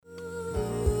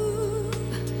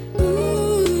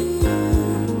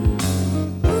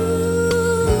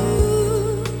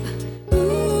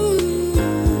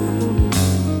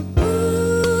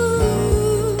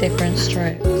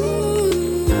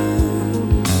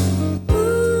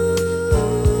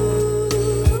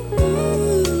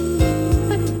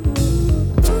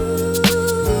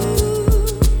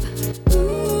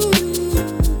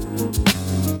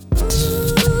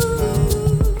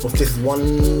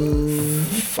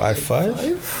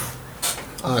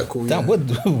5'5"? Alright, cool. Damn, Yeah.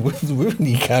 what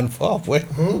really can far, boy.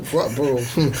 What, bro?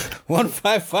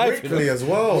 155. Quickly as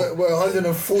well. We're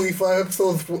 145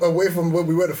 episodes away from where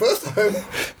we were the first time.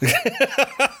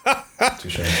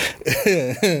 Touche.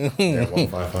 Yeah,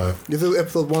 155. This is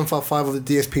episode 155 of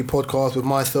the DSP podcast with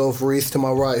myself, Reese, to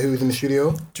my right, who's in the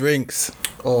studio. Drinks.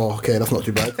 Oh, okay, that's not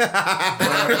too bad.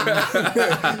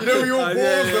 You know, we all paused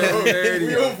though.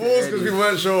 We all paused because we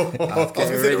weren't sure. I was going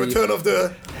to say the return of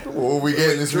the What are we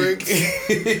getting this week?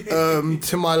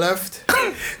 to my left.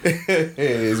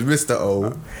 It's Mr.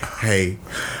 O. Hey.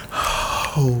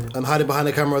 I'm hiding behind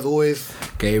the camera as always.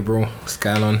 Gabriel, what's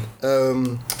going on?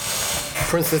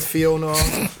 Princess Fiona,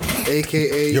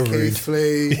 aka You're Kay rude.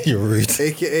 Slay, You're rude.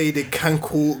 aka the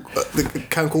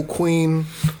Cankle Queen,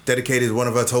 Dedicated one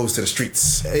of her toes to the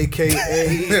streets. aka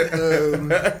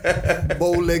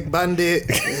Bow Leg Bandit.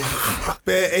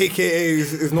 Bear aka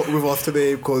is not with us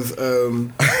today because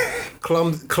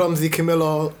clumsy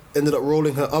Camilla ended up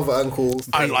rolling her other ankle.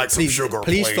 I'd like some sugar,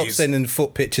 Please stop sending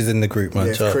foot pictures in the group, man.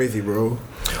 Yeah, it's crazy, bro.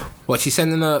 What, she's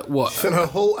sending a what? Sent her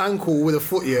whole ankle with a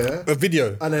foot, yeah. A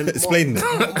video. And then explaining it.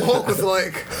 Mark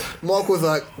was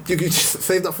like, you could just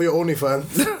save that for your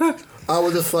OnlyFans. I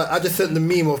was just like, I just sent the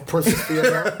meme of Princess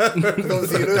Fiona.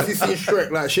 Obviously, you know, if you see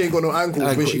Shrek, like she ain't got no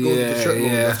ankles when she goes to the Shrek room.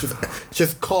 That's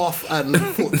just calf and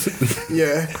foot.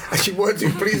 Yeah, and she weren't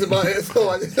too pleased about it, so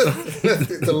I just left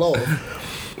it to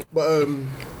laugh. But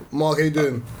Mark, how you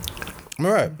doing? I'm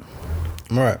alright.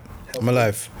 I'm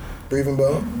alive. Breathing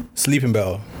better? Sleeping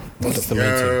better. That's the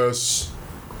main thing.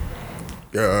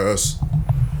 Yes.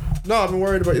 No, I've been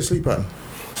worried about your sleep pattern.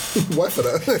 Why for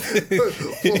that?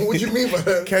 What do you mean by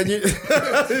that? Can you?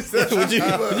 what do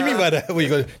you mean by that? What, you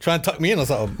going to try and tuck me in or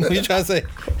something? What are you trying to say?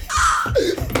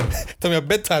 Tell me a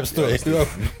bedtime story.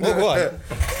 What?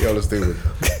 Yo, let's do it.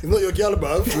 It's not your gal,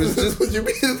 bruv. What do you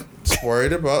mean? Just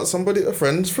worried about somebody, a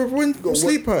friend's for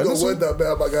sleep pattern. Got word that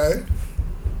better, my guy.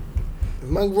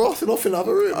 Man, rossing off in the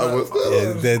other room.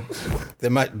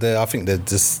 I think they're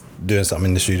just doing something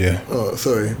in the studio. Oh,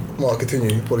 sorry. Mark,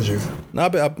 continue. Apologies. No,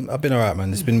 I've been alright,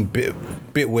 man. It's been a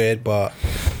bit weird, but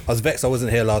I was vexed I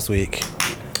wasn't here last week.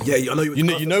 Yeah, I know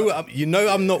You know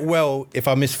I'm not well if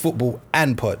I miss football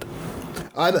and pod.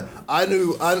 I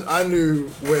knew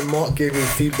when Mark gave me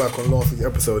feedback on last week's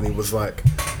episode, and he was like,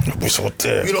 "You're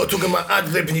not talking about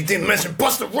ad-lib and you didn't mention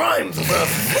Busta Rhymes."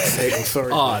 I'm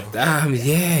sorry. Oh, damn,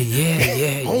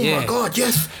 yeah. Oh my God,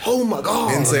 yes. Oh my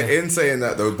God. In saying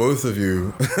that though, both of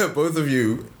you,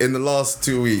 in the last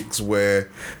 2 weeks where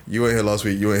you weren't here last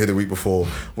week, you weren't here the week before,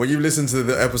 when you listened to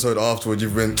the episode afterwards,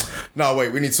 you've been, nah,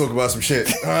 wait, we need to talk about some shit.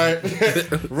 All right,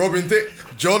 Robin Thicke,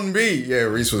 John B. Yeah,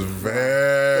 Reese was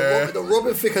very. The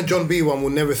Robin Thicke and John B one will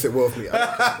never sit well with me.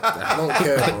 I don't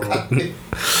care, bro.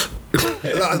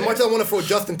 Like, as much as I want to throw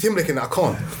Justin Timberlake in, I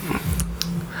can't.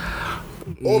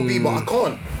 Or B, but I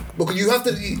can't. Because you have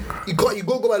to, you got to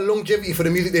go by longevity for the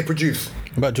music they produce.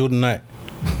 What about Jordan Knight?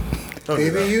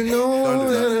 Baby, you know.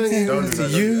 Don't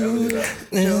do that.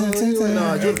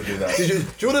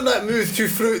 Jordan Knight moves too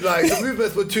fluid. Like the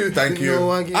movements were too. Thank you.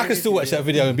 Know, I can still watch that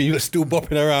video and be still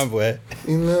bopping around, boy.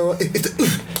 You know, it's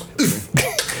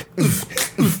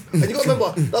and you got to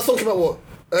remember that song came out what,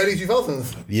 early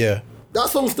 2000s. Yeah, That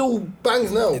song still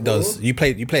bangs now. it does. You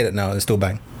play it now and it still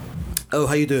bang. Oh,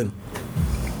 how you doing?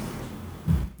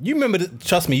 You remember the?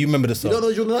 Trust me, you remember the You song. don't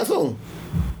know Jordan Knight song?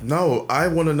 No, I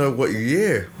want to know what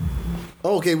year.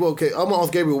 Oh, okay. I'm gonna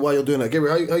ask Gabriel why you're doing that.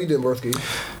 Gabriel, how you doing, broski?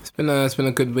 It's been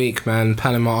a good week, man.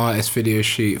 Panama artist video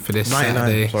shoot for this 99,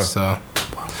 Saturday. sorry. So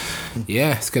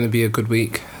yeah, it's gonna be a good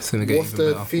week. It's gonna get What's even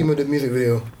the better. theme of the music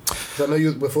video? 'Cause I know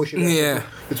you before she left, Yeah.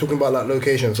 you're talking about like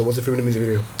location. So what's the theme of the music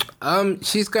video?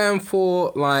 She's going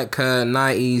for like a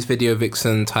 90s video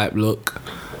vixen type look.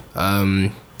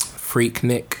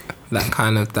 Freaknik, that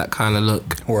kind of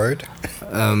look. Word.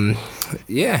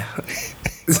 Yeah.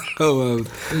 So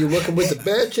You're working with the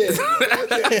bad chick.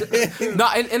 in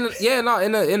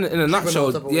a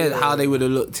nutshell, yeah, how they would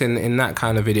have looked in that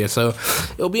kind of video. So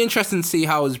it'll be interesting to see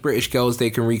how as British girls they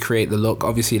can recreate the look.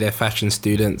 Obviously they're fashion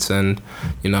students, and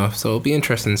so it'll be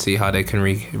interesting to see how they can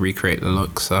recreate the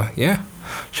look. So yeah,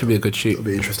 should be a good shoot. I'll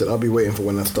be interested. I'll be waiting for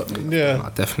when that starts. Yeah.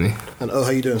 Definitely. And how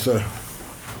you doing, sir?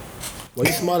 Why are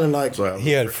you smiling like? Sorry,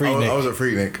 He had Freaknik. I was at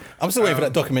Freaknik. I'm still waiting for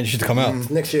that documentary to come out.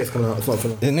 Next year it's coming out. It's not for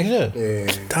now. Is it next year?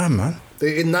 Yeah. Damn, man.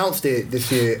 They announced it this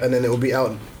year, and then it will be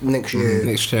out next year.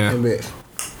 Next year. In a bit.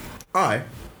 I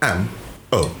am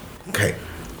okay.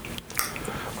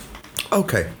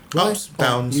 Okay. Ups,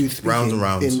 downs, You speaking rounds and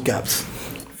rounds. in gaps.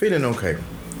 Feeling okay.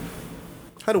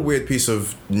 Had a weird piece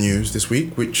of news this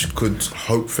week, which could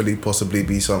hopefully possibly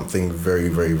be something very,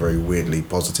 very, very weirdly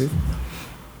positive.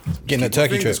 Getting a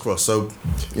turkey Fingers trip. crossed. So,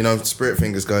 spirit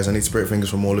fingers, guys. I need spirit fingers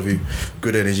from all of you.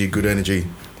 Good energy.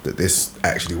 That this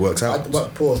actually works out.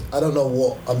 But pause. I don't know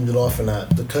what I'm laughing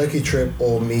at. The turkey trip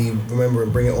or me remembering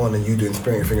Bring It On and you doing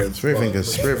spirit fingers. Spirit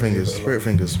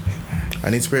fingers. I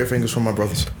need spirit fingers from my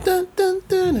brothers. Dun, dun,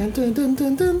 dun, dun, dun, dun,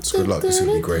 dun, dun, So good luck. This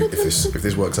will be great if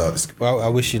this works out. This Well, I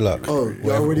wish you luck. Oh,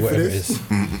 y'all ready for this?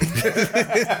 I'm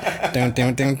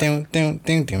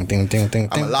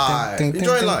alive.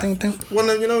 Enjoy life. Well,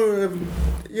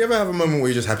 you ever have a moment where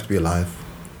you just happy to be alive?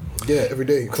 Yeah, every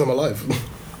day because I'm alive.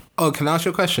 Oh, can I ask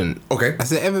you a question? Okay. Has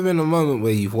there ever been a moment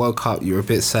where you've woke up, you're a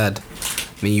bit sad,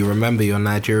 then you remember you're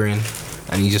Nigerian,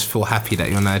 and you just feel happy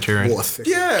that you're Nigerian? What a sick.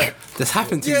 Yeah. This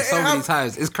happened to me so many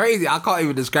times. It's crazy. I can't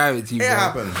even describe it to you. It bro.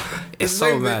 happened. It's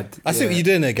so mad. I see what you're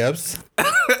doing there, Gabs. No,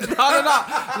 I'm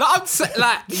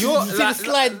like you're see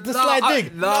like, the slide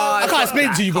dig? No, I can't explain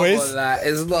it to you, boys.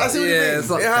 It's not. I see what you mean. It's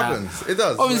not It that. happens. It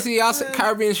does. Obviously, I said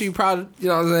Caribbean should be proud. You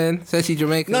know what I'm saying? Especially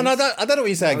Jamaica. No, I don't know what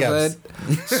you say, Gabs.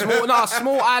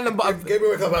 Small island, but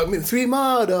Gabriel wake up like sweet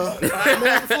mother. I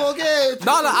never forget.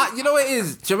 no, you know what it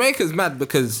is? Jamaica's mad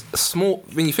because small.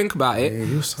 When you think about it,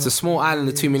 it's a small island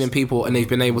of 2 million people, and they've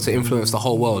been able to influence the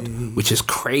whole world, which is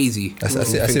crazy. I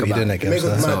see what you're doing there, Gabs.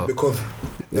 Jamaica's So- mad because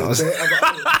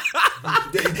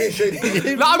they get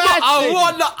shady. No,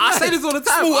 I'm not, I say this all the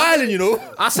time. Small island, you know.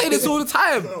 I say this all the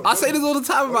time. I say this all the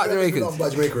time about Jamaicans.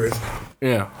 About Jamaica is,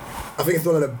 Yeah. I think it's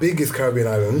one of the biggest Caribbean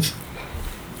islands,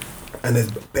 and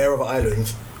there's bare other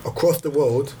islands across the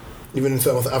world, even in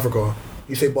South Africa.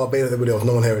 You say Barbados, everybody else,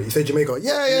 no one hear it. You say Jamaica,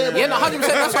 yeah. Yeah, no, 100%.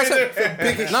 That's what I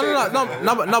said.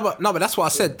 No, but that's what I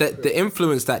said. That the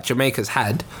influence that Jamaica's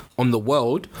had on the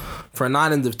world for an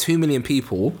island of 2 million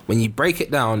people, when you break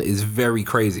it down, is very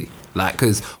crazy. Like,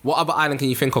 because what other island can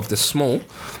you think of that's small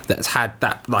that's had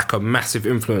that like a massive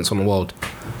influence on the world?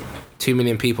 2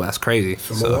 million people. That's crazy.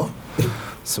 Samoa?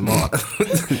 Samoa.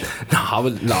 I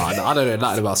don't know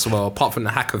nothing about Samoa apart from the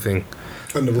hacker thing.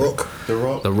 And The Rock. The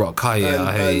Rock. The Rock. Oh yeah,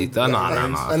 I hear you. No.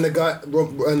 And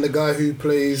the guy who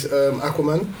plays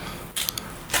Aquaman,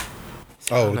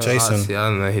 Oh, Jason. I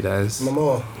don't know who that is.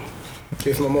 Momoa.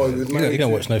 Jason Momoa. He was married You don't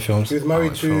to- watch no films. He was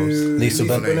married to Lisa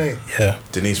Bonet. Yeah.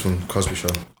 Denise from Cosby Show.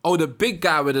 Oh, the big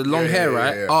guy with the long hair,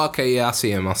 right? yeah. Oh, okay, yeah, I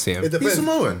see him. It He's depends.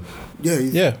 Samoan. Yeah,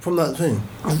 he's Yeah. from that thing.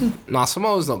 Nah,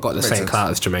 Samoa's not got the same sense.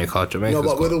 clout as Jamaica. Jamaica's No,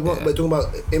 but got, we're talking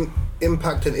about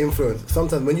impact and influence.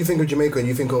 Sometimes when you think of Jamaica and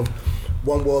you think of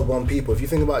one world, one people. If you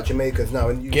think about Jamaicans now,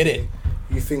 and you Get it.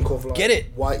 You think of like Get it.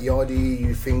 White Yardie.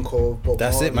 You think of Bob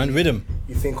That's it, Marley, man. Rhythm.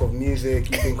 You think of music.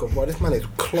 You think of this man is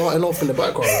clarting off in the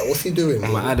background. Like, what's he doing?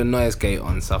 I'm gonna add a noise gate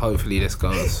on, so hopefully this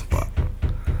goes. But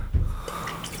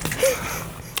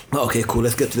Okay, cool.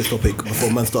 Let's get to this topic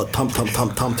before man start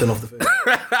thumping off the face.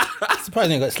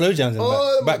 Surprisingly, got slow jams in the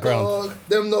Oh my background. God,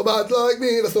 them not bad like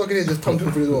me. That's what I can hear. Just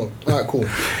thumping through the wall. Alright, cool.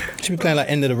 Should be playing like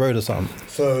End of the Road or something.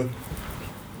 So,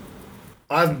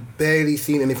 I've barely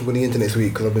seen anything on the internet this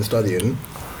week because I've been studying,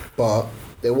 but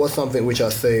there was something which I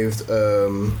saved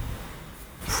from,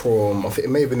 I think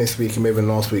it may have been this week, it may have been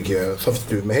last week, yeah, something to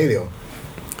do with Mahalia.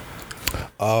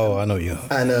 Oh, I know you.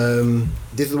 And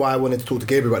this is why I wanted to talk to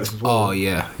Gabriel about this as well. oh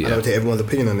yeah, And I would take everyone's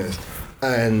opinion on this.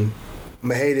 And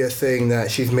Mahalia is saying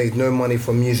that she's made no money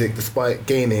from music despite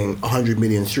gaining 100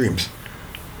 million streams.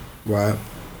 Right?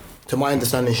 To my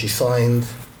understanding, she signed.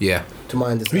 yeah. To my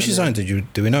Who understanding, she signed to?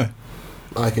 Do we know?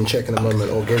 I can check in a moment,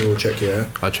 or Gabriel will check, yeah.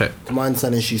 I'll check. To my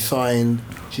understanding, she signed.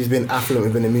 She's been affluent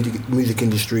within the music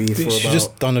industry for She about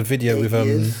just done a video 8 with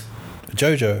years.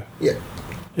 Jojo. Yeah,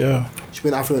 Yeah. she's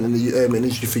been affluent in the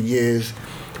industry for years.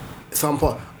 Some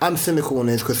part, I'm cynical on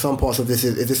this because some parts of this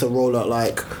is this a rollout?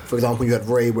 Like, for example, you had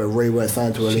Ray, where Ray weren't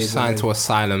signed to a label. She signed to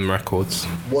Asylum Records,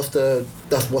 What's the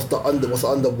under what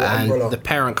and umbrella? the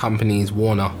parent company is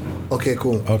Warner. Okay,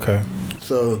 cool. Okay.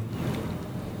 So,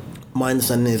 my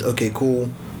understanding is okay, cool.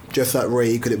 Just like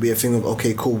Ray, could it be a thing of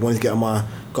okay, cool? Wanted to get my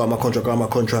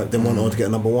contract, then went on to get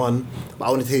number one. But I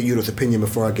wanted to hear Yudo's opinion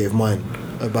before I gave mine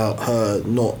about her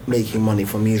not making money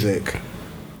from music,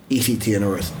 ECT and the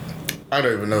rest. I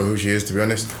don't even know who she is, to be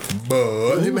honest.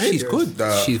 But She's good.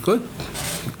 She's good.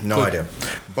 no idea.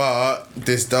 But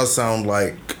this does sound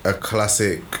like a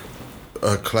classic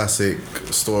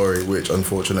story, which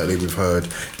unfortunately we've heard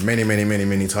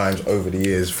many times over the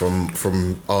years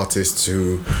from artists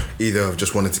who either have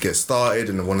just wanted to get started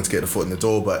and wanted to get the foot in the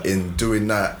door, but in doing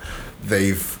that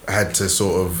they've had to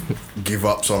sort of give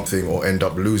up something or end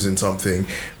up losing something.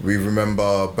 We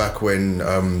remember back when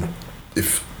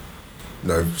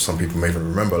some people may even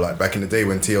remember, like back in the day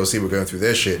when TLC were going through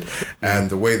their shit, and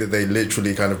the way that they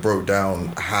literally kind of broke down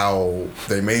how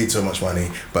they made so much money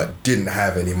but didn't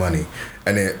have any money,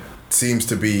 and it seems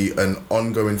to be an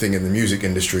ongoing thing in the music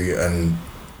industry, and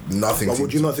nothing. But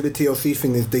would you not say the TLC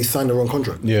thing is they signed the wrong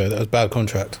contract? Yeah, that was bad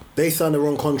contract. They signed the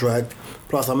wrong contract.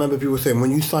 Plus, I remember people saying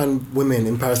when you sign women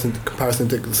in comparison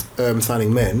to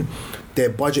signing men, their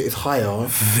budget is higher.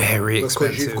 Very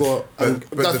expensive. Because you've got. But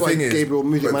that's the why thing is, Gabriel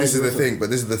Music but this is the Manager- thing. But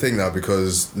this is the thing now,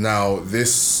 because now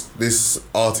this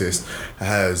artist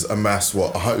has amassed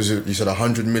what you said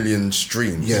 100 million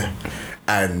streams. Yeah.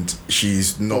 And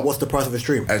she's not. But what's the price of a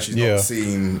stream? And she's Yeah. not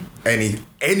seen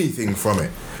anything from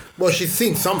it. Well, she's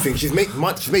seen something. She's made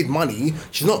money.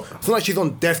 She's not. It's not like she's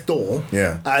on death's door.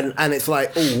 Yeah. And it's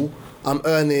like, oh, I'm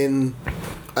earning.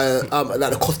 Like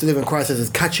the cost of living crisis is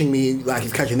catching me like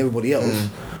it's catching everybody else.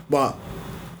 But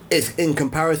it's in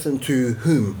comparison to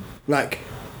whom? Like,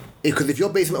 because if you're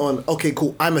basing it on, okay,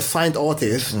 cool, I'm a signed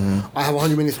artist, I have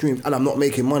 100 million streams, and I'm not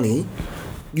making money.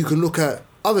 You can look at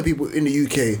other people in the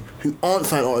UK who aren't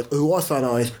signed artists, who are signed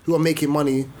artists, who are making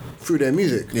money through their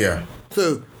music. Yeah.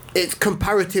 So it's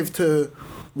comparative to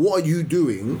what are you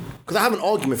doing? Because I have an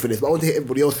argument for this, but I want to hear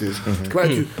everybody else's.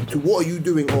 Comparative to what are you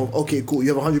doing of, okay, cool, you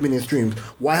have 100 million streams.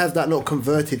 Why has that not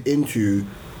converted into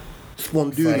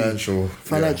Swan Dooley?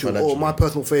 Financial. Or my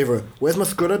personal favourite, where's my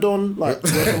Skronadon? Like,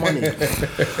 where's the money?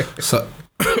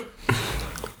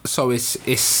 So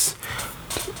it's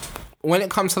when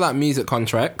it comes to like music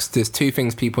contracts, there's two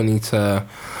things people need to.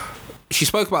 She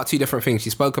spoke about two different things. She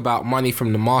spoke about money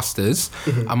from the masters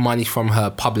and money from her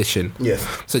publishing. Yes.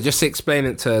 So just to explain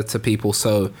it to people.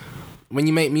 So when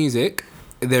you make music,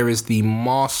 there is the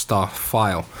master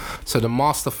file. So the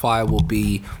master file will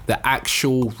be the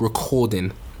actual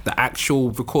recording. The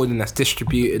actual recording that's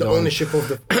distributed. The ownership of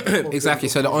the... Exactly.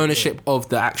 So the ownership of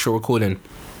the actual recording.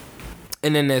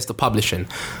 And then there's the publishing.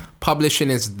 Publishing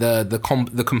is the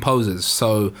composers.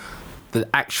 So the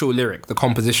actual lyric, the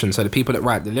composition. So the people that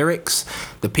write the lyrics,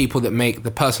 the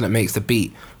person that makes the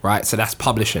beat, right? So that's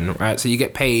publishing, right? So you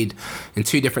get paid in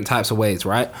two different types of ways,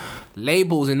 right?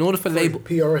 Labels, in order for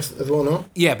PRS as well, no?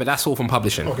 Yeah, but that's all from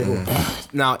publishing. Okay, cool.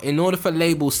 Now, in order for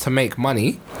labels to make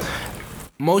money,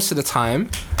 most of the time,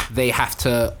 they have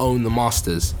to own the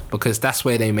masters because that's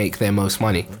where they make their most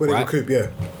money. Where they right? recoup,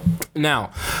 yeah.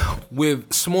 Now,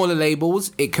 with smaller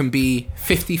labels, it can be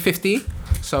 50-50.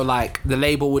 So, like, the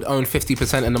label would own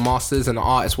 50% of the masters and the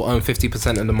artist will own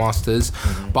 50% of the masters.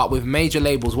 But with major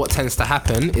labels, what tends to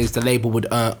happen is the label would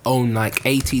own, like,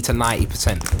 80 to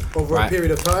 90%. Over a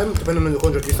period of time, depending on the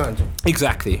contract you signed.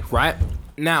 Exactly, right?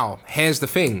 Now, here's the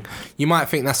thing. You might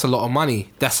think that's a lot of money.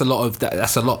 That's a lot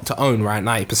to own, right?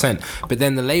 90%. But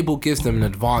then the label gives them an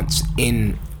advance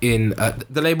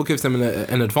the label gives them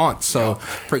an advance. So,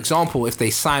 for example, if they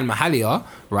sign Mahalia,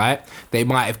 right, they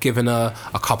might have given her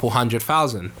a couple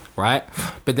 100,000, right?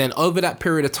 But then over that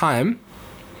period of time,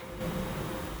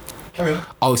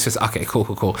 oh, it's just okay,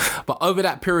 cool. But over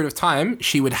that period of time,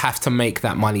 she would have to make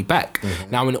that money back.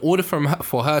 Now, in order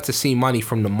for her to see money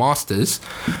from the masters,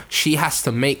 she has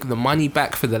to make the money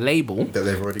back for the label,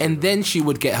 and then she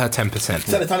would get her 10%.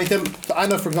 So the Tiny Temple, I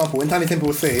know, for example, when Tiny Temple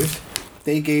was saved,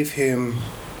 they gave him.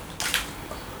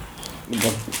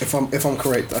 If I'm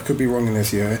correct, I could be wrong in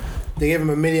this. Yeah, they gave him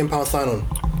 £1 million sign on,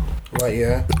 right?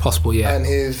 Yeah, possible. Yeah, and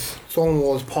his song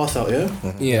was Pass Out. Yeah.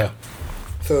 Yeah.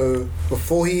 So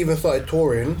before he even started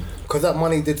touring, because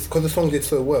the song did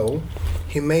so well,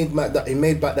 he made back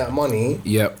that money.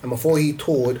 Yep. And before he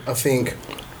toured, I think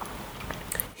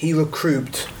he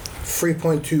recouped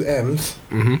 3.2 M's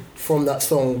from that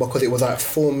song because it was like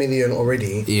 4 million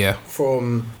already. Yeah. It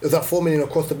was like 4 million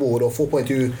across the board or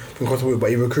 4.2 from across the board, but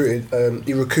he recouped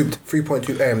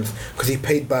 3.2 M's because he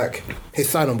paid back his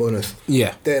sign-on bonus.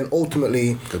 Yeah. Then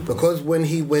ultimately, because when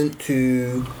he went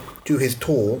to do his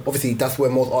tour, obviously that's where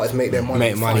most artists make their money.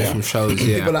 Make money from shows,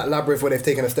 yeah. People like Labyrinth, where they've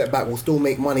taken a step back, will still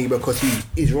make money because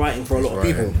he's writing for a lot of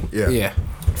people. Yeah.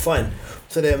 Fine.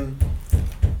 So then,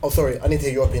 sorry, I need to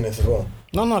hear your opinion as well.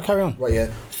 No, carry on. Right,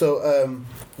 yeah. So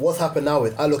what's happened now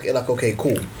is I look at it like, okay,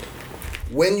 cool.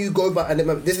 When you go back, and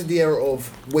remember, this is the era of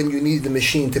when you need the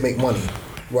machine to make money,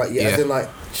 right? Yeah. As in, like,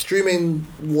 streaming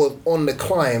was on the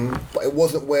climb, but it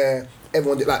wasn't where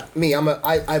everyone did. Like me,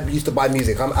 I used to buy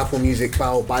music. I'm Apple Music,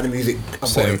 buy the music.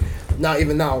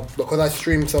 Even now, because I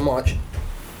stream so much,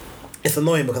 it's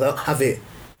annoying because I don't have it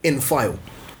in file.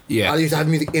 Yeah. I used to have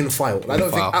music in file. I don't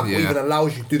think Apple even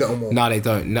allows you to do that anymore. No, they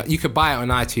don't. No, you could buy it on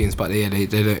iTunes, but they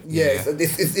don't. Yeah,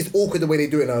 it's awkward the way they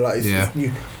do it now. Like,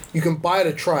 you can buy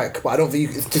the track, but I don't think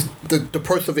it's just the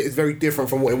process of it is very different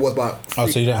from what it was back.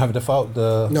 So you don't have the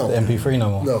MP3 no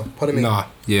more? No, pardon me. Nah,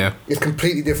 yeah. It's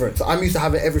completely different. So I'm used to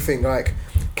having everything like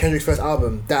Kendrick's first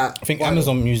album. I think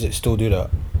Amazon Music still do that.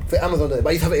 for Amazon, but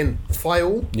I used to have it in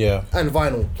file and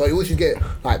vinyl. So you always used to get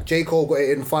like J. Cole got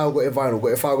it in file, got it in vinyl, got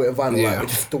it in file, got it in vinyl. Yeah. Like,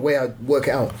 it's just the way I work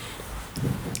it out.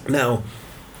 Now,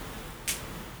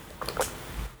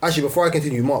 actually, before I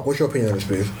continue, Mark, what's your opinion on this,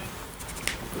 please?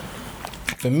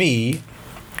 For me,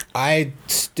 I'm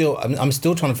still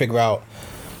trying to figure out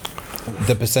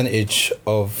the percentage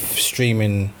of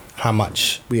streaming, how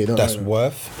much that's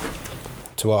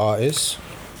worth to our artists.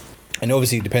 And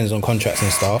obviously it depends on contracts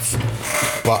and stuff.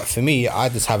 But for me, I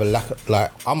just have a lack of,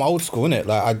 like, I'm old school, innit?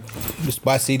 Like, I just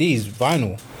buy CDs,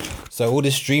 vinyl. So all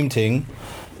this stream thing,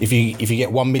 if you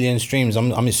get 1 million streams,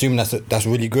 I'm assuming that's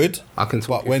really good.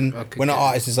 But when an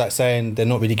artist is like saying they're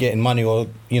not really getting money, or,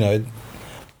 you know,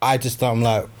 I'm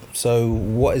like, so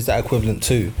what is that equivalent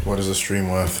to? What is a stream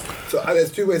worth? So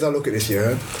there's two ways I look at this,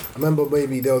 yeah? I remember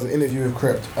maybe there was an interview with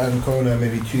Krept and Kona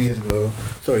maybe 2 years ago.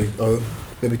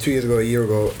 Maybe 2 years ago, a year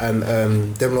ago, and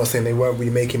them not saying they weren't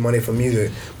really making money from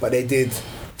music, but they did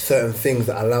certain things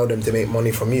that allowed them to make money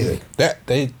from music. They're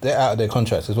out of their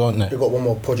contracts as well, aren't they? They got one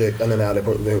more project and then they're out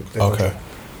of their contract.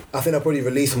 I think they'll probably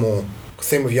release more.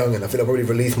 Same with Youngin. I think they'll probably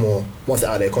release more once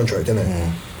they're out of their contract,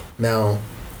 innit? Now,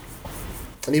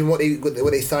 and even what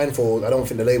they signed for, I don't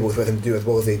think the label was supposed to do as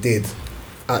well as they did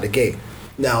out the gate.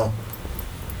 Now,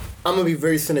 I'm gonna be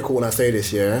very cynical when I say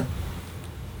this, yeah?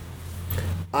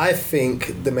 I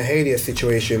think the Mahalia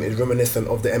situation is reminiscent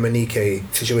of the MNEK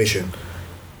situation.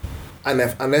 And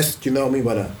unless, do you know what I mean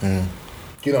by that? Do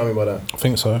you know what I mean by that? I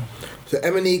think so. So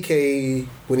MNEK,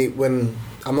 when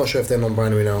I'm not sure if they're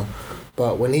non-binary now,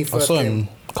 but when he first I saw him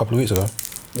a couple of weeks ago.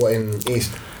 What, in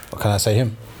East? Or can I say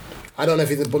him? I don't know if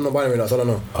he's non-binary now, so I don't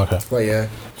know. Okay. Right, yeah.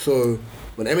 So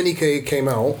when MNEK came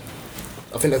out,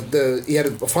 I think that he had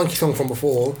a funky song from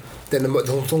before. Then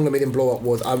the song that made him blow up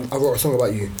was I Wrote a Song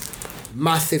About You.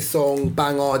 Massive song,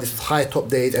 banger. This is High Top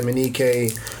Days,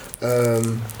 MNEK.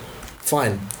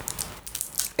 Fine.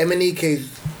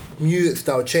 MNEK's music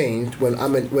style changed when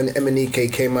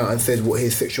MNEK came out and said what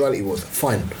his sexuality was.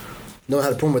 Fine. No one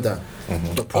had a problem with that.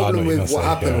 The problem with what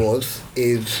happened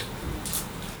is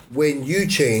when you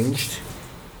changed,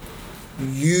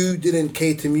 you didn't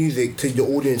cater music to your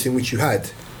audience in which you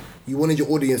had. You wanted your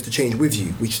audience to change with you,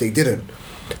 which they didn't.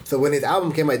 So when his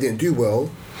album came out, it didn't do well.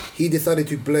 He decided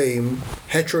to blame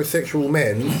heterosexual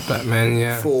men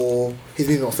for his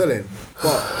music not selling.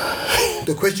 But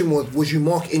the question was you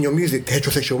marketing your music to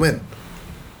heterosexual men?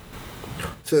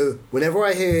 So whenever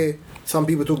I hear some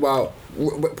people talk about,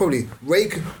 probably Ray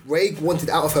wanted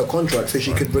out of her contract so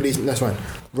she could release, that's fine.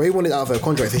 Ray wanted out of her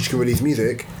contract so she could release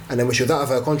music, and then when she was out of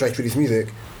her contract to release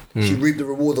music, she reaped the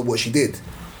reward of what she did.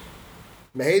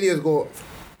 Mahalia's got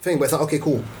thing, but it's like, okay,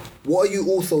 cool. What are you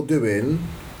also doing?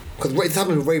 Because this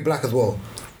happened with Ray Black as well.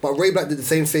 But Ray Black did the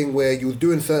same thing where you were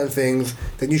doing certain things,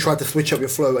 then you tried to switch up your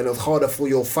flow, and it was harder for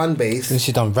your fan base. Then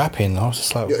she done rapping. I was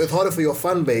just like, it was harder for your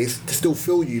fan base to still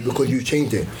feel you because you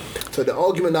changed it. So the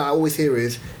argument that I always hear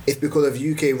is it's because of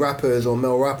UK rappers or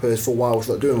male rappers for a while it's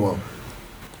not doing well.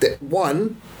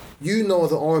 One, you know,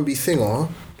 as an R&B singer,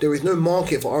 there is no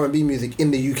market for R&B music in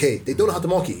the UK. They don't know how to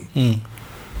market you.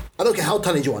 I don't care how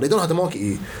talented you are, they don't know how to market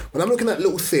you. When I'm looking at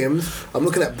Little Sims, I'm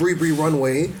looking at Bree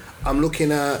Runway, I'm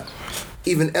looking at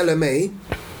even LMA.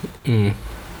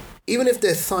 Even if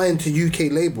they're signed to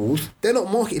UK labels, they're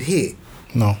not marketed here.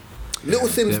 No. Little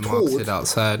Sims toured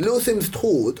outside. Little Sims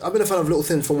toured. I've been a fan of Little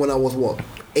Sims from when I was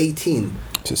 18.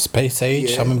 Is it Space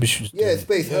Age? Yeah. I remember she was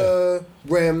Space.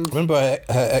 Rem. I remember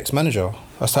her ex-manager.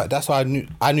 That's why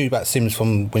I knew about Sims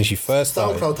from when she first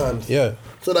started. SoundCloud times. Yeah.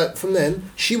 So like from then,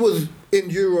 she was in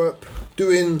Europe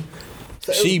doing.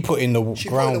 So she put in the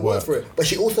groundwork for it, but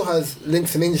she also has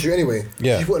links in the industry anyway.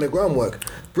 Yeah. She put in the groundwork.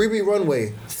 Bree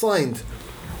Runway signed.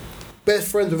 Best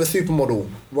friends with a supermodel,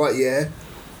 right? Yeah.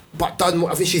 But done.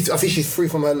 I think she's free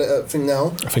from her thing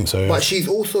now. I think so. Yeah. But she's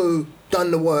also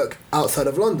done the work outside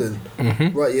of London,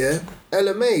 right? Yeah.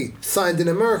 LMA signed in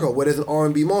America where there's an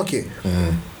R&B market.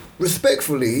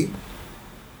 Respectfully,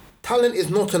 talent is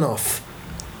not enough.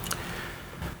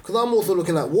 Because I'm also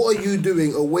looking at what are you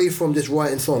doing away from just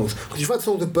writing songs? Because you've had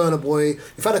songs with Burna Boy,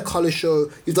 you've had a colour show,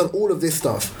 you've done all of this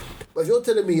stuff. But if you're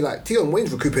telling me like Tion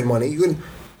Wayne's recouping money, you can.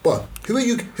 But who are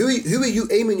you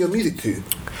aiming your music to?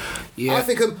 Yeah. I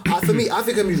think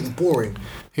her music's boring.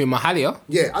 Who, Mahalia?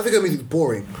 Yeah, I think her music's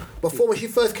boring. Before, when she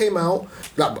first came out,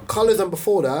 like Colours and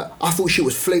before that, I thought she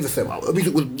was flavoursome. Her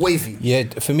music was wavy. Yeah,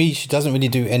 for me, she doesn't really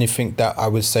do anything that I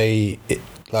would say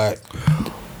like.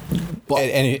 But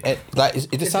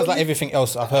it just sounds like everything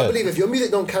else I've heard. I believe if your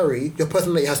music don't carry, your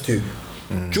personality has to.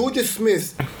 Georgia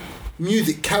Smith's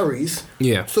music carries.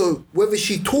 Yeah. So whether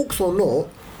she talks or not,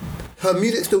 her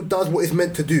music still does what it's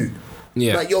meant to do.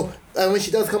 Yeah. Like, yo, and when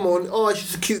she does come on, oh,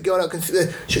 she's a cute girl that can.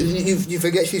 You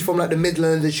forget she's from like the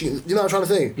Midlands, and you know what I'm trying to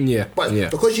say? Yeah.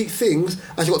 But because she sings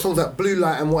and she got songs like Blue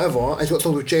Light and whatever, and she got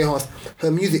songs with J Hus,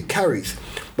 her music carries.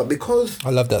 But because I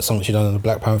love that song she done on the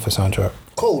Black Panther soundtrack.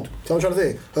 Cold. See what I'm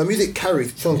trying to say? Her music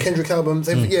carries. She's on Kendrick album.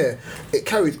 Same thing. Yeah, it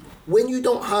carries. When you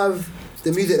don't have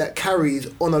the music that carries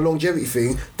on a longevity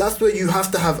thing, that's where you have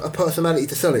to have a personality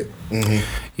to sell it.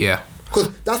 Yeah. Because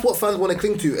that's what fans want to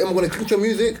cling to. Am I going to cling to your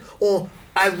music, or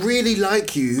I really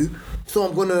like you, so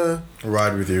I'm going to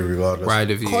ride with you regardless. Ride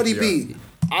with you. Cardi B.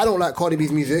 I don't like Cardi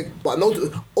B's music, but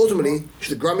ultimately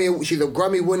she's a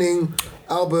Grammy-winning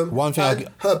album. One thing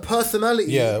her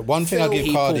personality. Yeah, one thing I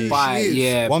give Cardi.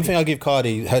 One thing I give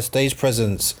Cardi, her stage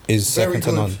presence is second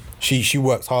to none. She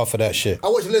works hard for that shit. I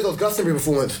watched Lizzo's Glastonbury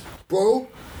performance, bro.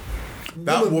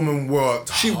 That woman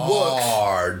worked. She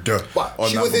hard. But on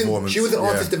she that was performance. she was in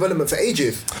artist development for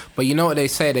ages. But you know what they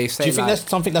say? They say. Do you think that's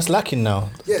something that's lacking now?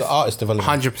 Yes. The artist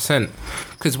development. 100%.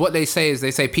 Because what they say is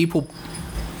people.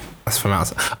 That's from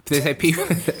outside. They say people.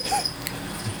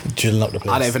 Drilling up the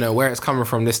place. I don't even know where it's coming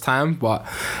from this time, but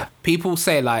people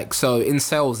say like, so in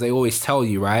sales they always tell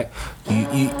you, right?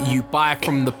 You buy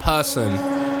from the person.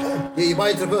 Yeah, you buy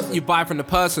into the person. You buy from the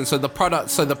person, so the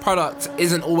product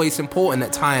isn't always important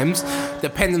at times,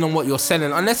 depending on what you're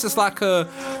selling, unless it's like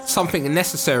something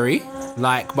necessary.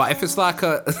 Like, but if it's like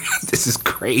this is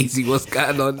crazy. What's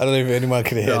going on? I don't know if anyone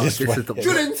can hear this. This is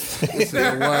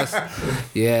the worst.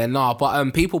 Yeah, no,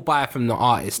 but people buy from the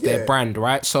artist, their brand,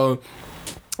 right? So,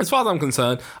 as far as I'm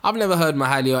concerned, I've never heard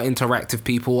Mahalia interact with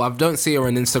people. I don't see her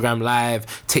on Instagram Live,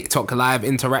 TikTok Live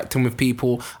interacting with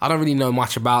people. I don't really know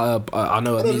much about her. I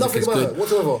know her music is good.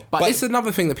 Whatsoever. But it's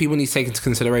another thing that people need to take into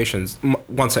consideration.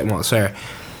 One second, Mark, sorry.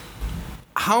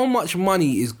 How much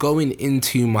money is going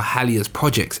into Mahalia's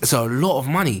projects? It's a lot of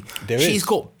money. She's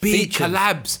got big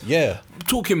collabs. Yeah.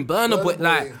 Talking Burna Boy,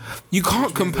 like, you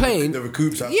can't complain. The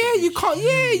recoups. Yeah, you can't.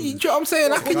 Yeah, you know what I'm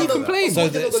saying? How can you complain? So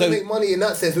they're not going to make money in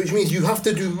that sense, which means you have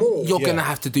to do more. You're going to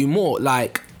have to do more.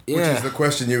 Like, Which is the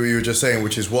question you were just saying,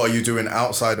 which is what are you doing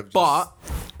outside of but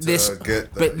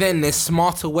then there's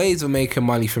smarter ways of making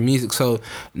money from music. So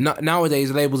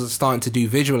nowadays labels are starting to do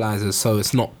visualizers, so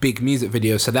it's not big music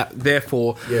videos. So that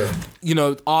therefore, you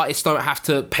know, artists don't have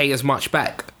to pay as much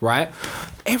back, right?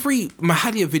 Every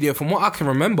Mahalia video, from what I can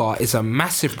remember, is a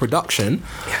massive production.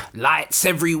 Lights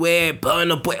everywhere,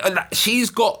 Burna Boy. She's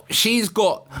got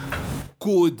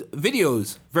good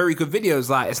videos, very good videos.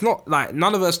 Like, it's not like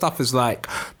none of her stuff is like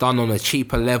done on a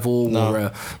cheaper level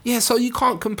so you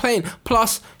can't complain.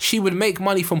 Plus, she would make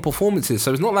money from performances,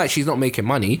 so it's not like she's not making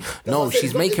money.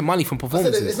 She's making money from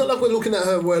performances. It's not like we're looking at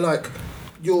her where like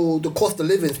the cost of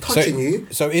living is touching you.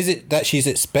 So is it that she's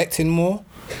expecting more?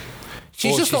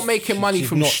 She's just not making money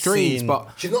from streams, but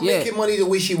she's not making money the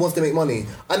way she wants to make money.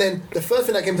 And then the first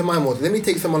thing that came to mind was, let me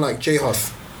take someone like J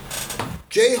Hus.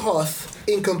 J Hus,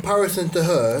 in comparison to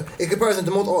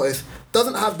most artists,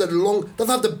 doesn't have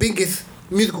the biggest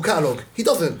musical catalogue. He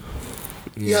doesn't.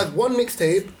 Yeah. He has one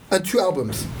mixtape and 2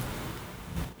 albums.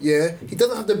 Yeah, he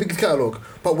doesn't have the biggest catalogue.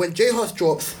 But when J Hus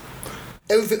drops,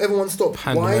 everyone stops.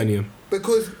 Why?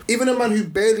 Because even a man who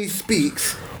barely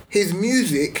speaks, his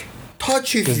music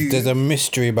touches you. There's a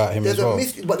mystery about him as well.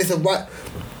 There's a mystery, but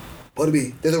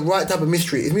there's a right type of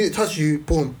mystery. His music touches you,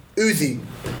 boom. Uzi.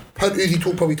 Heard Uzi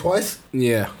talk probably twice.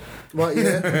 Yeah. Right,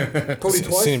 yeah. Probably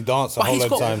twice. Seen him dance a whole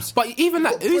lot of times. But even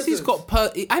that, Uzi's got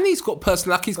he's got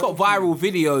like he's got viral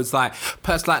videos, like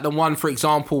the one, for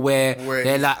example, where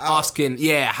they're like asking,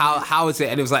 how is it?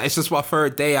 And it was like, it's just my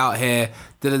 3rd day out here.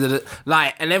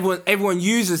 Like, and everyone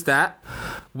uses that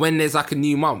when there's like a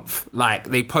new month. Like,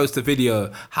 they post a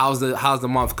video, how's the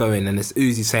month going? And it's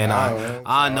Uzi saying,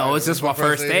 no, it's just my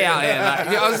first day out here. Like,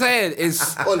 you know what I'm saying?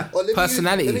 It's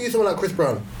personality. Let me use someone like Chris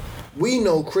Brown. We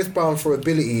know Chris Brown for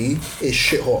ability is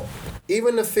shit hot.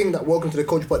 Even the thing that Welcome to the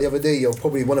Culture Part the other day,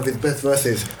 probably one of his best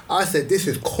verses, I said, this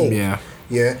is cold. Yeah.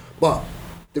 But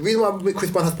the reason why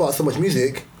Chris Brown has put out so much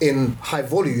music in high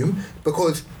volume,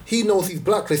 because he knows he's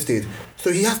blacklisted. So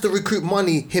he has to recruit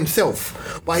money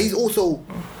himself. But he's also,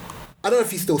 I don't know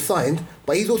if he's still signed,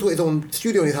 but he's also got his own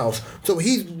studio in his house. So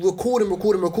he's recording. So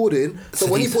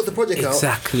when he puts the project out,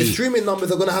 the streaming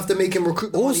numbers are going to have to make him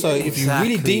recruit. Also, if you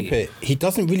really deep it, he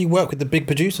doesn't really work with the big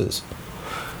producers.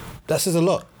 That says a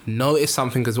lot. Notice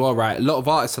something as well, right? A lot of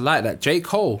artists are like that. J.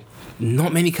 Cole,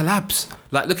 not many collabs.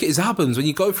 Like, look at his albums. When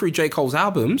you go through J. Cole's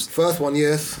albums, first one,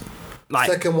 yes. Like,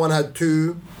 second one had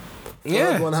 2.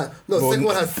 Second one had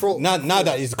 4. Now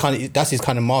that's his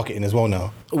kind of marketing as well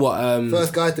now. What?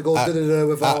 First guy to go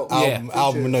without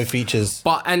album with no features.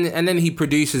 But and then he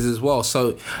produces as well.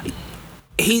 So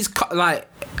he's like,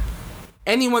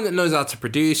 anyone that knows how to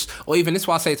produce, or even this is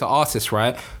what I say to artists,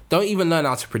 right? Don't even learn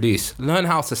how to produce. Learn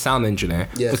how to sound engineer.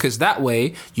 Yes. Because that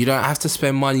way, you don't have to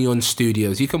spend money on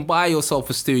studios. You can buy yourself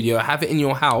a studio, have it in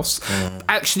your house,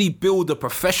 actually build a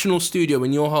professional studio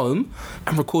in your home,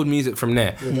 and record music from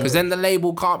there. Because then the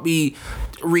label can't be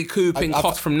recouping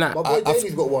costs from that. My boy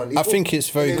Jamie's got one. I think it's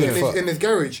very good in his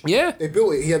garage. Yeah. They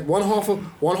built it. He had one half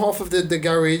of the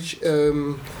garage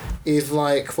is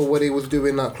like for what he was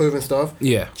doing, like clothing stuff.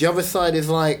 Yeah. The other side is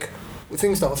like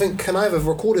thing stuff. I think Kaniva have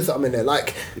recorded something in there.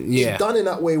 Like, Yeah. it's done in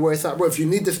that way where it's like, bro, if you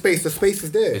need the space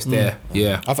is there. It's there.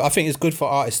 Yeah. I think it's good for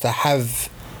artists to have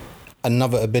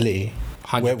another ability.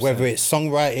 100%. Whether it's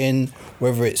songwriting,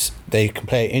 whether it's they can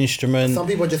play an instrument. Some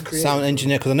people are just creative. Sound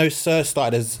engineer, because I know Sir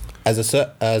started as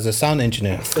a sound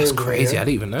engineer. That's crazy. I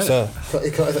didn't even know Sir, He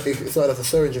started as a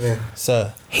Sir engineer.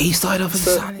 Sir. He started off as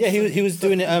a sound. Yeah, he was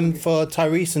doing it for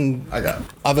Tyrese and I got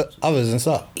others and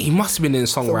stuff. He must have been in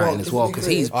songwriting what, as well, is he because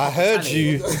he's. I heard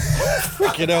you.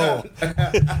 Freaking hell.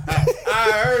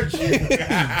 I heard you.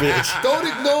 Bitch. Don't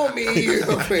ignore me.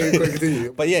 Okay,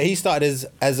 continue. But yeah, he started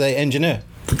as an engineer.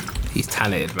 He's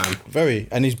talented, man. Very.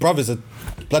 And his brothers are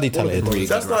bloody talented. Really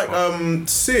That's good like rapper.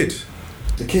 Sid.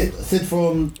 The kid, Sid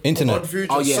from Internet. Odd Future.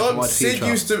 Oh, yeah, Sod, Odd Sid Future.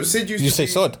 used to. Sid used Did you to say be-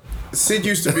 Sod? Sid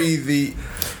used to be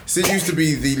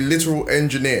the literal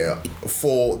engineer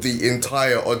for the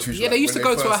entire Odd Future. Yeah, they like, used to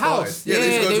when go to a first house. started. Yeah,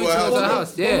 they used to go to a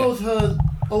house. Yeah. Domo's her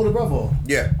older brother.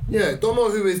 Yeah. Yeah, Domo,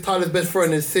 who is Tyler's best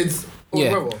friend, is Sid's older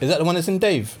Yeah. brother. Is that the one that's in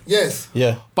Dave? Yes.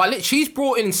 Yeah. But Sid's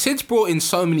brought in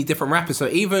so many different rappers. So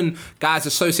even guys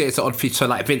associated to Odd Future, so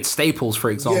like Vince Staples,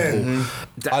 for example. Yeah.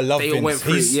 I love they all Vince.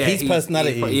 His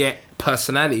personality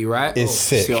personality, right? is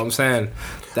sick. See what I'm saying? I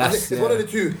That's think it's one of the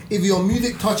two. If your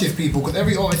music touches people, because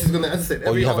every artist is gonna, as I said,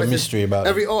 every you have a artist mystery about it.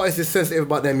 Every artist is sensitive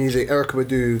about their music. Erykah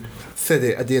Badu said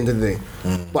it at the end of the day.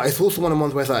 But it's also one of the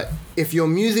ones where it's like, if your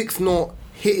music's not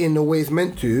hitting the way it's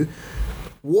meant to,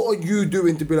 what are you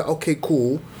doing to be like, okay,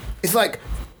 cool? It's like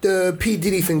the P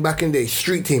Diddy thing back in the day,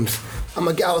 street teams. I'm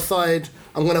gonna get outside.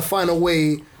 I'm gonna find a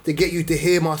way to get you to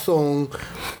hear my song,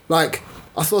 like.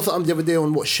 I saw something the other day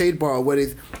on Shade Bar where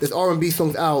there's R&B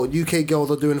songs out. UK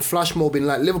girls are doing flash mobbing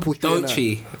like Liverpool Street. and that.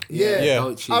 Doechii. Yeah.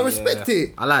 Doechii, I respect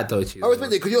it. I like Doechii. I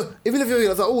respect it because even if you're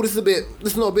like, oh, this is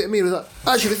not a bit of me. It's like,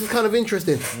 actually, this is kind of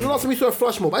interesting. The last time we saw a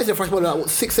flash mob, I said flash mob in like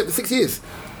 6 years.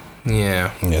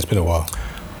 Yeah. Yeah, it's been a while.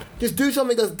 Just do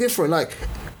something that's different, like,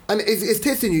 and it's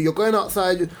testing you. You're going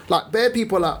outside, like bare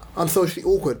people are like, I'm socially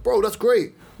awkward, bro. That's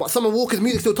great, but Summer Walker's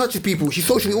music still touches people. She's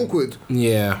socially awkward.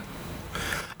 Yeah.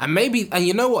 And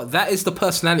you know what? That is the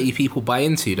personality people buy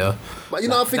into, though. But you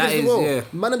know, I think That as is, well, yeah.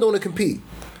 man, I don't want to compete.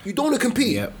 You don't want to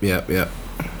compete. Yep.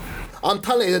 I'm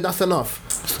talented and that's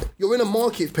enough. You're in a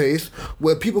marketplace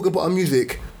where people can put on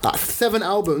music, like 14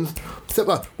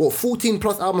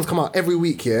 plus albums come out every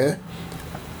week, yeah?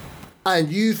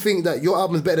 And you think that your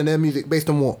album's better than their music based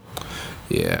on what?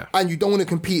 Yeah. And you don't want to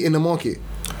compete in the market.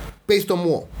 Based on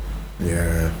what?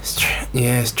 Yeah. It's true.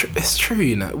 Yeah, it's true,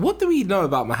 you know. What do we know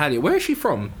about Mahalia? Where is she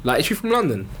from? Like, is she from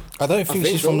London? I don't think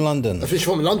she's so. from London. I think she's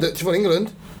from London. She's from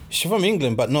England. She's from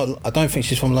England, but not. I don't think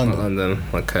she's from London. London,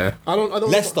 okay. I don't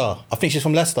Leicester. I think she's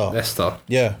from Leicester. Leicester.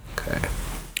 Yeah. Okay.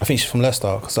 I think she's from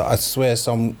Leicester because I swear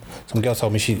some girl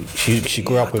told me she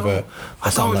grew up with her. I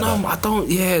don't know. I don't.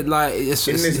 Yeah, like it's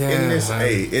In just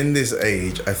this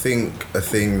age, I think a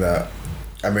thing that,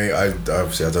 I mean, I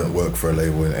obviously I don't work for a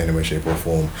label in any way, shape or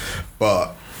form,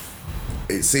 but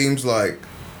it seems like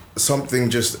something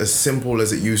just as simple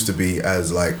as it used to be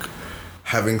as like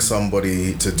having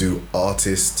somebody to do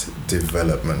artist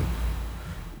development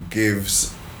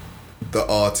gives the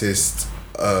artist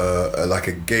like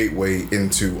a gateway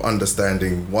into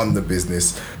understanding the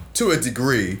business to a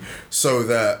degree, so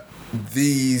that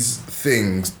these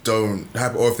things don't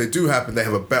happen, or if they do happen, they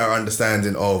have a better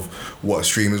understanding of what a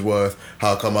stream is worth.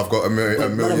 How come I've got a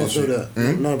million? None of us know that.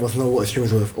 None of us know what a stream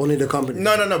is worth. Only the company.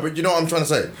 No, but you know what I'm trying to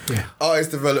say. Yeah.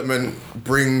 Artist development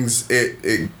brings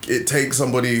it takes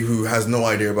somebody who has no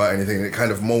idea about anything and it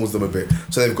kind of molds them a bit,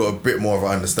 so they've got a bit more of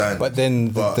an understanding. But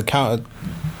then the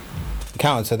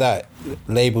counter to that,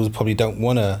 labels probably don't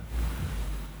want to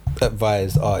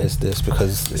advise artists this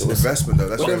because it's an investment though.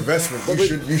 That's your investment.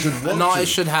 You should want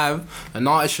an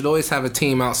artist should always have a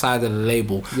team outside of the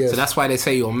label. Yes. So that's why they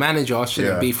say your manager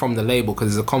shouldn't Yeah. be from the label,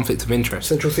 because there's a conflict of interest.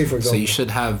 Central C, for example. So you should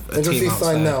have a Central team C outside.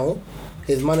 signed now.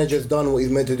 His manager's done what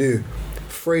he's meant to do.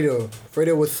 Fredo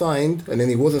was signed and then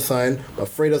he wasn't signed, but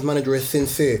Fredo's manager is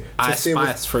Sincere. Ice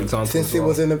Spice, for example. Sincere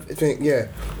was in the thing, yeah.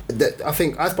 I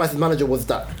think Ice Spice's manager was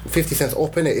that 50 Cent's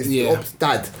op in it. It's Yeah. Op's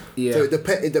dad. Yeah. So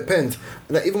it depends.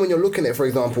 Like, even when you're looking at it, for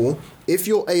example, if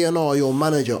your A&R, your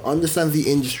manager, understands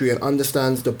the industry and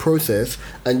understands the process,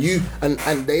 and you and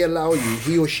they allow you,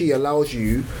 he or she allows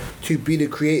you to be the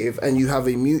creative, and you have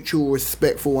a mutual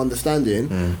respectful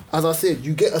understanding, as I said,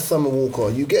 you get a Summer Walker,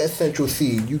 you get a Central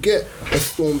C, you get a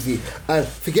Stormzy, and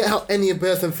forget how any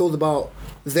person feels about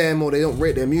them or they don't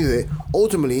rate their music.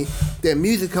 Ultimately, the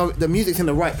music's in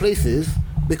the right places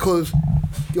because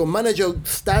your manager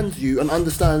stands you and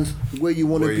understands where you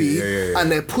want to be,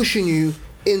 and they're pushing you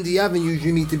in the avenues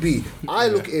you need to be. I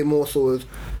look at it more so as,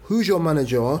 who's your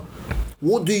manager?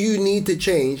 What do you need to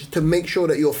change to make sure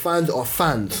that your fans are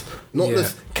fans, not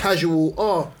just casual,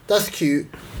 oh, that's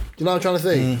cute. Do you know what I'm trying to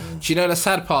say? Do you know the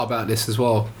sad part about this as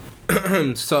well?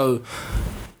 So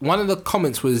one of the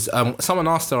comments was, someone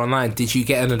asked her online, did you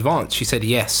get an advance? She said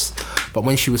yes, but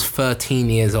when she was 13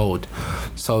 years old.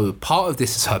 So part of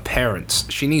this is her parents.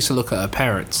 She needs to look at her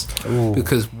parents. Ooh.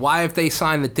 Because why have they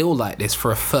signed a deal like this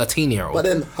for a 13-year-old? But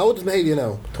then, how old is Mahalia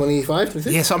now? 25,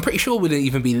 26? Yeah, so I'm pretty sure it wouldn't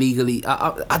even be legally... a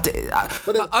lot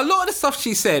of the stuff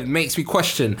she said makes me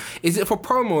question, is it for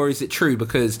promo or is it true?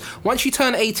 Because once you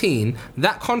turn 18,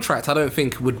 that contract I don't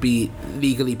think would be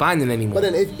legally binding anymore.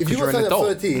 But then if you were signed at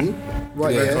 13...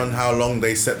 Right, depends on how long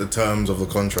they set the terms of the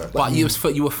contract. But you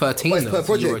were 13 though,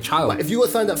 so you were a child. But if you were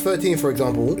signed at 13, for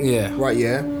example,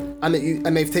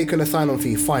 and they've taken a sign-on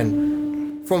fee,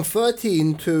 fine. From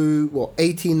 13 to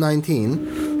 18,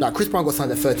 19, like Chris Brown got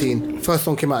signed at 13. First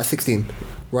song came out at 16,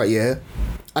 right? Yeah.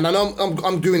 And I know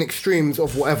I'm doing extremes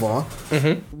of whatever.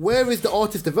 Where is the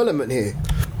artist development here?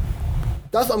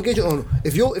 That's what I'm gauging on.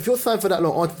 If you're signed for that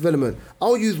long, artist development,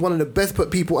 I'll use one of the best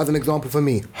put people as an example for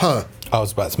me. Her. I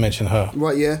was about to mention her.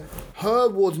 Right, yeah. Her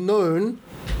was known,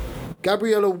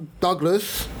 Gabriella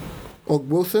Douglas, or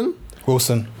Wilson?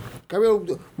 Wilson.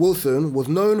 Gabriella Wilson was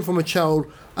known from a child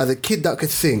as a kid that could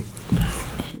sing.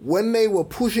 When they were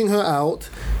pushing her out,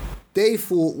 they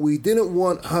thought we didn't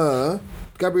want her,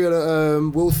 Gabriella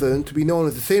Wilson, to be known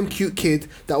as the same cute kid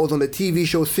that was on the TV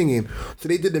show singing. So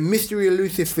they did the mystery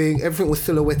elusive thing. Everything was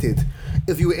silhouetted.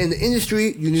 If you were in the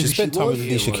industry, you knew who she was. She spent time with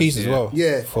Alicia Keys as well.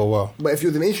 Yeah. For a while. But if you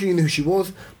was in the industry, you knew who she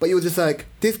was. But you were just like,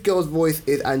 this girl's voice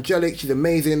is angelic. She's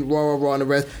amazing. Rah, rah, rah, and the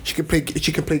rest. She can play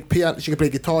piano. She can play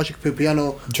guitar. She can play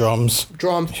piano. Drums.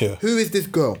 Yeah. Who is this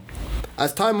girl?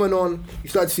 As time went on, you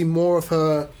started to see more of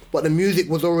her. But the music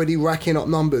was already racking up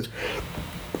numbers.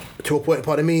 To a point,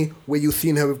 pardon me, where you've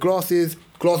seen her with glasses.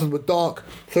 Glasses were dark.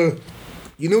 So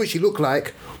you knew what she looked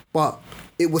like, but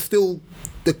it was still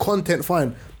the content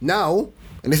fine. Now,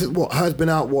 and this is what hers been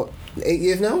out, 8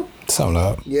 years now? Something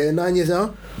like that. Yeah, 9 years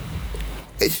now.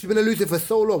 She's been elusive for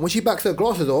so long. When she backs her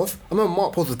glasses off, I remember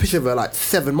Mark posted a picture of her like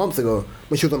 7 months ago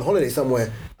when she was on holiday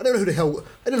somewhere. I don't know who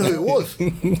it was.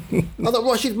 I was like,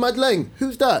 right, she's Mad Lang.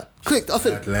 Who's that? Clicked. I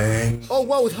said, Mad Lang. Oh,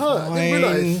 wow, it's her. I didn't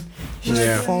realise. She's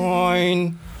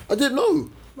fine. I didn't know.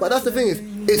 But that's the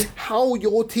thing it's how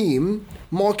your team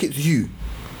markets you.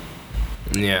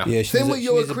 Yeah. Same way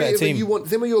you're a creative and you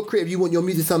want your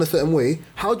music to sound a certain way.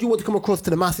 How do you want to come across to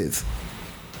the masses?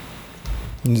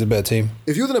 He's a better team.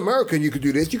 If you was an American, you could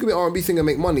do this. You could be an R&B singer and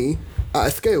make money at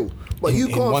a scale. But you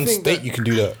can't in one think state that, you can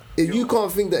do that. If you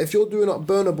can't think that if you're doing up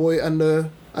Burna Boy and the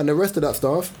rest of that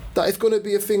stuff, that it's going to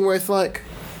be a thing where it's like...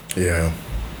 Yeah.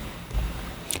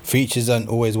 Features don't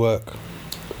always work.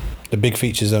 The big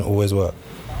features don't always work.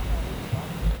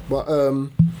 But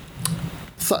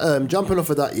jumping off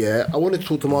of that, I wanted to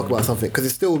talk to Mark about something because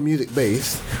it's still music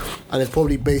based, and it's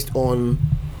probably based on.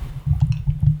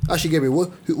 Actually,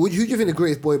 Gabriel, who do you think the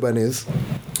greatest boy band is?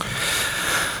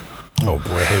 Oh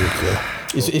boy, here we go.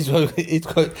 It's what did you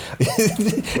say?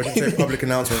 Public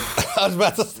announcement. I was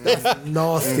about to say. That's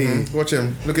nasty. Mm-hmm. Watch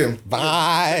him. Look at him.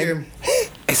 Bye.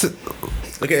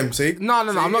 Look at him, see? No,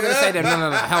 I'm not going to say them.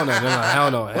 No, hell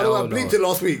no. By the way, I bleeped it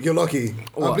last week. You're lucky.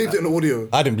 What? I bleeped it in the audio.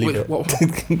 I didn't bleep it.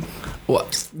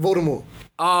 What? Voldemort.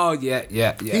 Oh, yeah.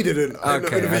 He didn't.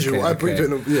 Okay, in the visual. I bleeped it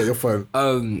in the... Yeah, you're fine.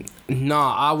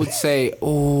 I would say...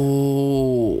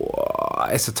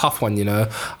 it's a tough one, you know.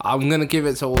 I'm going to give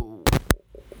it to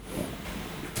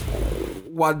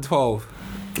 112.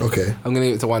 Okay. I'm going to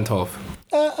give it to 112.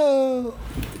 Uh-oh.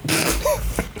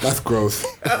 That's gross.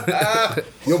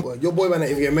 your boy might not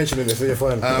even get mentioned in this, so you're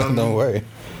fine. Don't worry.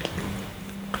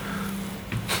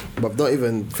 But don't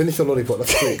even finish the lollipop.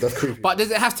 That's creepy. That's creepy. But does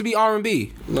it have to be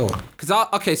R&B? No. Because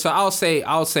I'll say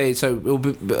so. It'll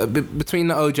be between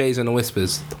the OJs and the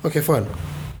Whispers. Okay, fine.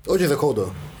 OJs are cold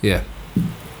though. Yeah.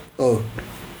 Oh.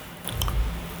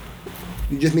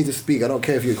 You just need to speak. I don't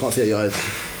care if you can't see your eyes.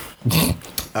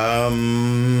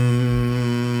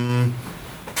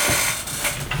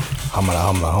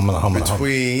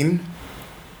 Between.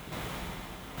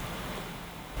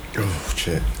 Oh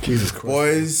shit. Jesus Christ.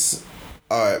 Boys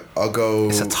Alright, I'll go.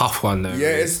 It's a tough one though. Yeah,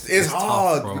 it's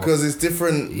hard tough, because it's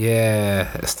different. Yeah,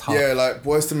 it's tough. Yeah, like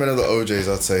Boyz II Men are the OJs,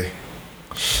 I'd say.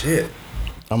 Shit.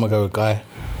 I'm gonna go with Guy.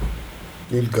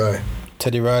 Good guy.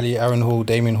 Teddy Riley, Aaron Hall,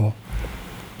 Damien Hall.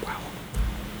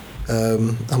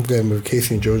 I'm going with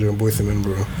Casey and Jojo and Boyz II Men,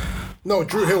 bro. No,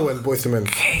 Drew Hill and Boyz II Men.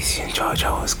 Casey and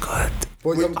JoJo was good.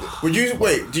 Would you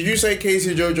wait? Did you say Casey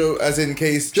and JoJo as in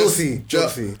case? Josie.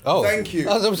 Oh, Thank you.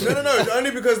 No, Only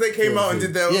because they came out and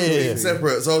did their own thing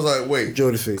separate. So I was like, wait.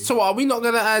 Josie. So are we not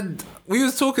gonna add? We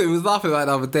was laughing about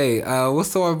the other day.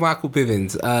 What's the one with Michael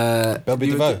Bivins?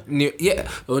 Belby DeVoe.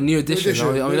 New Edition.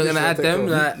 Are we not gonna add them?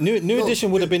 Like, New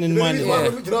Edition would have been in mine. Do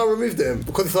you know I removed them?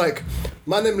 Because it's like,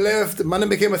 man them left, man them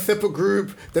became a separate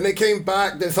group, then they came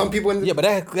back, then some people... Yeah, but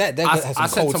that has some I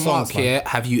said cold to songs, Mark here,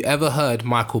 have you ever heard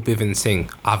Michael Bivins sing?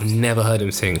 I've never heard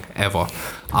him sing, ever.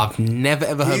 I've never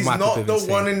ever heard He's Michael not Bivins the sing.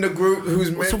 one in the group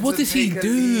who's meant So what to does he take a do?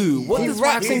 lead. What He does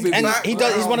raps Michael his Bivins-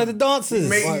 and he's one of the dancers.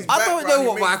 Mate, Like, his I don't know background,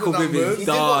 what he makes Michael the Bivins numbers. He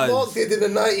did what does. Mark did in the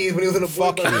 90s when he was in a boy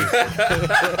Fuck band.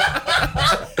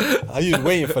 you. I was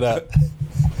waiting for that.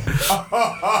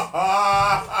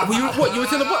 What? You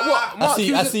was in a what? Mark,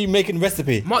 I see you making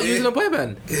recipe. Mark, you was in a boy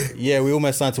band? Yeah, we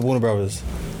almost signed to Warner Brothers.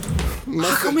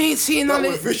 How come he ain't seeing none That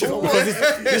of was it?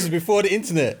 vicious. This is before the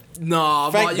internet. Nah,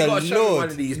 Thank Mark, you gotta the show me Lord. one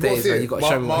of these You gotta days, see man. it. You gotta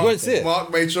show me one. You won't see it.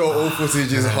 Mark made sure all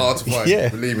footage is hard to find. Yeah.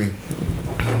 Believe me.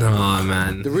 Nah,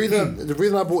 man. The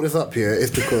reason I brought this up here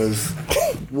is because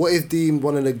what is deemed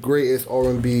one of the greatest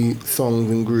R&B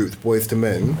songs and groups, Boyz II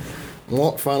Men,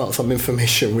 Mark found out some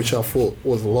information which I thought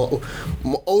was a lot.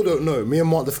 Oh, don't know. Me and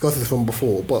Mark discussed this from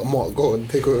before, but Mark, go on,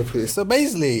 take over, please. So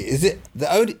basically,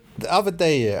 the other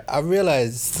day I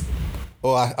realized,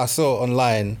 or I saw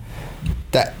online,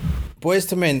 that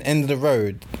Boyz II Men End of the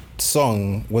Road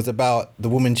song was about the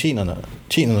woman cheating on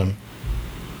them.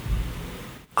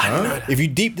 I don't know. If you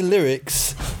deep the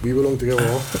lyrics, We belong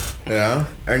together. Yeah.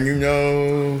 And you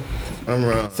know, I'm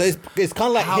right. so it's kind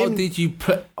of like How him. did you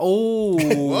put? Oh,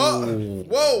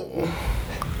 Whoa.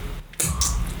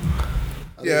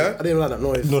 Yeah. I didn't like that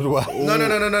noise. Not what? No.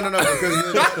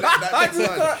 Because that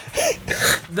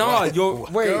next line. no, you're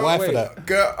wait. Why for that?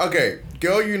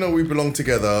 Girl, you know we belong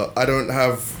together. I don't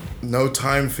have no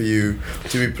time for you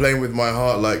to be playing with my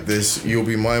heart like this. You'll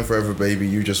be mine forever, baby.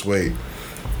 You just wait.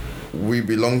 We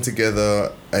belong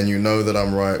together, and you know that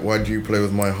I'm right. Why do you play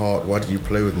with my heart? Why do you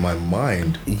play with my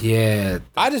mind? Yeah,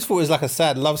 I just thought it was like a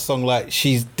sad love song, like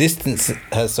she's distanced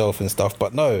herself and stuff.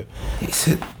 But no,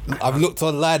 I've looked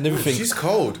online and everything. She's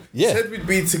cold. Yeah. Said we'd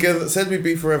be together. Said we'd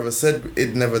be forever. Said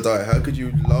it'd never die. How could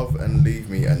you love and leave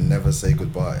me and never say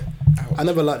goodbye? I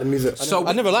never liked the music.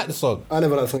 I never liked the song. I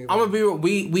never liked the song. I'm gonna be real.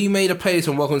 We made a playlist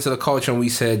on Welcome to the Culture, and we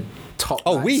said top.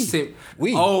 Oh, like, we?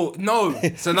 We? Oh no,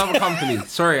 it's another company.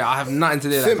 Sorry, I have nothing to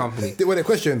do with that company. Wait, a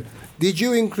question. Did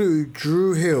you include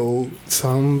Drew Hill,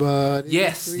 somebody?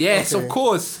 Yes, Okay. of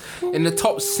course. In the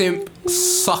top simp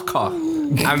sucker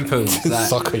anthems, like,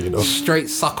 Sucker, you know. straight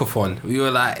suckerphon. We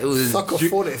were like, it was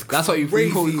Suckerphon is That's what we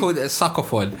crazy. called it, a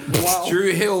suckerphon. Wow.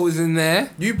 Drew Hill was in there.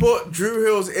 You put Drew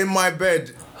Hill's "In My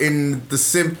Bed" in the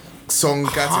simp song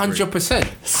category.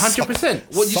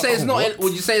 100%. Would you say it's not? What?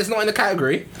 Would you say it's not in the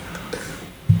category?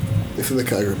 It's in the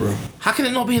category, bro. How can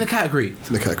it not be in the category? It's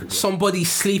in the category. Somebody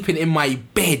sleeping in my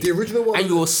bed. The original one and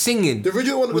was- you're singing. The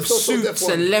original one was with so deaf suits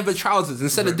one. and leather trousers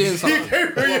instead of doing something.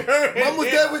 Man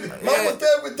was there with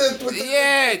the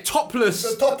Yeah, topless.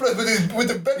 the topless with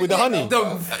the belly With the honey.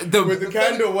 With the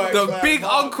candle wax. The like, big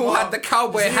uncle had the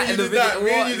cowboy hat in the video.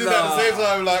 Me and you did that at the same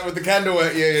time, like with the candle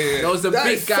wax. Yeah. There was the That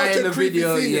big is guy such in a the creepy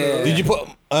video. scene, you know? Yeah. Did you put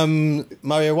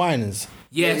Mario Winans?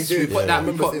 Yes, Yeah, you we did. put Yeah, that. I We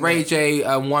remember put seeing Ray that.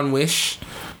 J. One Wish.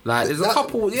 Like there's a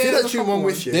couple. Yeah, See there's that a tune, couple One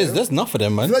ones. Wish, yeah? There's enough of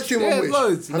them, man. See that tune, Yeah, One Wish?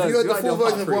 loads. Have you heard the Like full the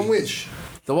version of top One three. Wish?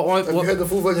 The what? Have you heard the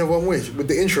full version of One Wish with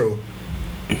the intro?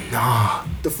 Nah.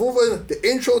 The full version, the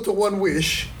intro to One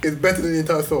Wish is better than the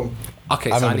entire song. Okay,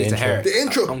 I so I remember need the to hear it.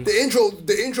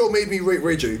 The intro made me rate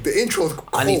Ray J. The intro's cold.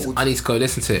 I need to go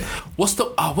listen to it. What's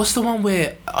the one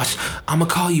where I'ma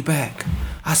call you back?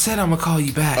 I said I'ma call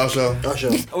you back. Usher.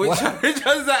 Usher. Which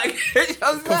one's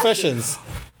that? Confessions.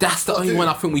 That's the only one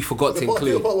I think we forgot to The part two or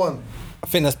include. part one? I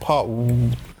think that's part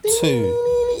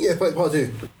 2. Yeah, part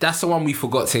two. That's the one we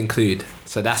forgot to include.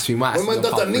 So that's we might. When man have to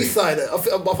does do that part knee three. side, I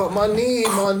feel about my knee.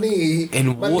 In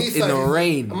My what- knee in side the is-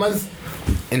 rain. Man's,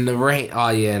 In the rain. Oh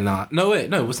yeah, nah. No wait,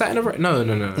 no. Was that in the rain? No.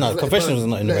 No, Confessions was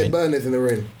not in the Let It rain. Burn is in the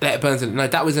rain. Let It Burns. No,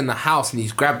 that was in the house, and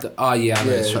he's grabbed it. Oh yeah, I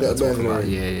know. Yeah, it's Let It talking Burn about. in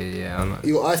the Yeah. I know.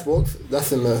 You got Icebox.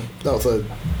 That's in the. That was a.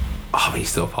 Oh, but he's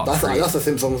still part three. That's a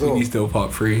Sim song as well. He's still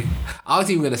part 3. I was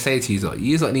even gonna say to you, lot,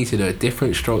 you lot need to do a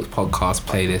Different Strokes podcast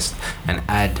playlist and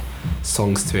add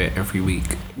songs to it every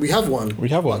week. We have one.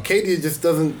 But KD just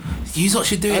doesn't. You lot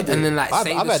should do it and then like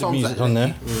say I've the had songs music that, on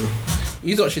there.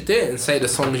 You lot should do it and say the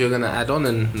songs you're gonna add on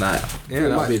and like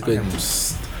that'd be good.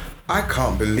 I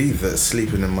can't believe that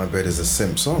Sleeping in My Bed is a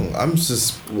simp song. I'm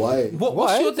just... Why?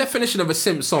 What's your definition of a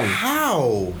simp song?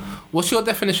 How? What's your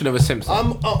definition of a simp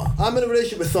song? I'm in a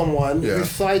relationship with someone who's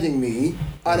siding me,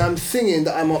 and I'm singing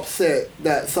that I'm upset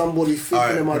that somebody's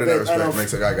sleeping in my bed.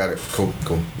 I got it. Cool.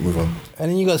 Move on. And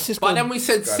then you got Cisco. But then we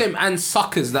said simp and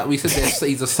suckers that we said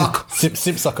he's a sucker.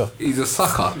 Simp sucker. He's a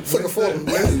sucker. Sucker for him. I'm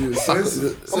gonna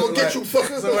get you,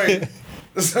 sucker. So wait.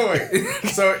 So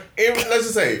let's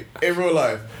just say, in real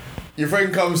life, your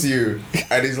friend comes to you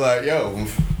and he's like, yo,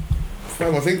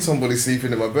 fam, I think somebody's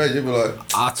sleeping in my bed. You'll be like,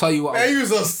 I'll tell you what. Man,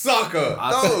 you's a sucker.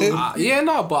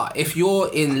 But if you're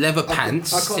in leather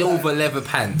pants, silver leather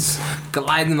pants,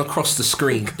 gliding across the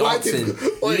screen, dancing,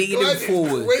 leaning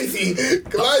forward. Crazy.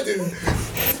 Gliding.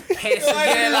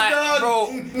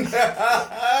 Bro.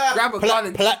 Grab a gun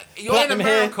and you're in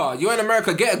America. You're in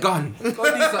America. Get a gun. Go do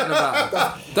something about it.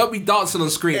 Don't be dancing on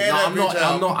screen. I'm not.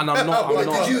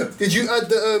 Did you add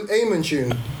the Amen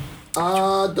tune?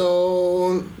 I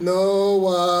don't know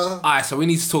why. Alright, so we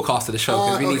need to talk after the show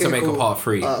because we need to make a part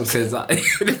 3 because we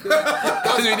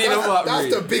need a part 3.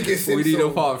 That's the biggest thing. We need a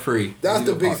part 3. That's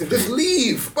the biggest thing. Just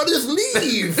leave, but just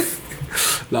leave.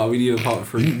 No, we need a part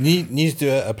 3. Need to do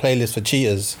a playlist for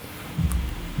cheaters.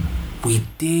 We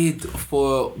did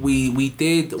with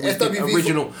the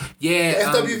original.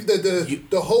 Yeah. SW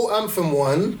the whole anthem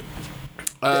one.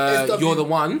 You're the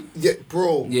one. Yeah,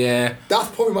 bro. Yeah. That's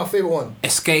probably my favorite one.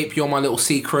 Escape, You're My Little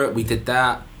Secret. We did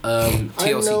that. TLC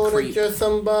I know Creep. that you're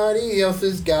somebody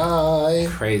else's guy.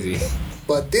 Crazy.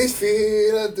 But this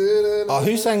feel.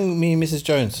 Who sang Me and Mrs.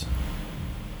 Jones?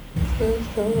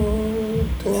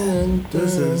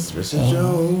 This is Mrs.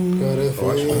 Jones.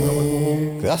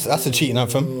 That's a cheating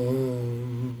anthem.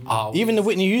 Oh, Even the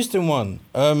Whitney Houston one.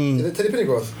 Is it Teddy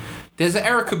Pendergrass? There's an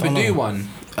Erykah Badu one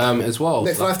as well.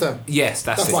 Next Lifetime. Yes,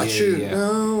 that's my it. tune. Yeah.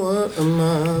 Now what am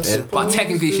I But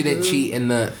technically, she didn't cheat in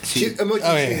the. Emoji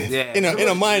cheating. In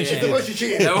her mind, she It's did. emoji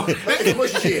cheating. It's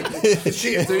emoji cheating. It's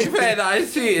cheating. To be fair, that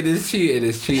is cheating.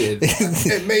 It's cheating.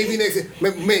 And maybe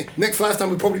next lifetime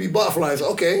we'll probably be butterflies.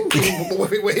 Okay,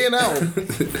 we're here now.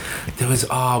 There was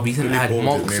we didn't add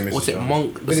monks. What's it,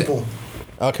 monk? Billy Paul.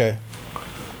 Okay.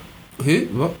 Who?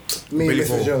 What? Me and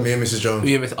Mrs. Jones. Me and Mrs.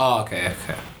 Jones. Okay.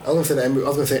 I was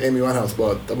gonna say Amy Winehouse,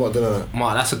 but I'm not doing that.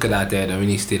 Man, that's a good idea though. We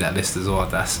need to do that list as well.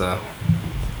 That's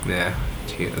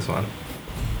cheaters one.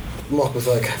 Mark was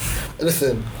like,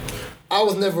 listen, I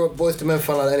was never a Boyz II Men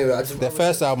fan like anyway. Their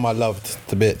first album I loved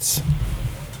to bits.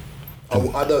 I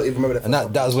don't even remember that. And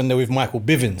that was when they were with Michael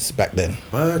Bivins back then.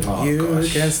 But you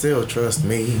can still trust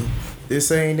me.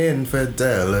 This ain't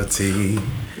infidelity.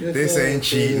 This ain't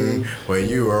cheating when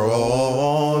you are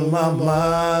on my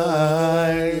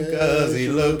mind. Cause he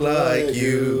looked like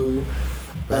you.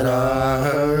 But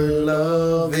our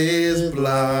love is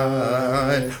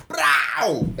blind.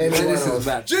 This is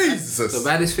bad. Jesus! The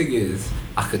baddest thing is,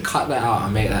 I could cut that out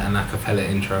and make that an acapella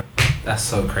intro. That's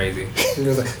so crazy. He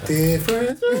was like,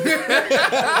 different.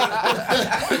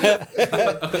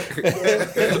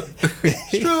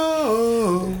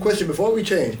 Question before we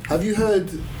change, have you heard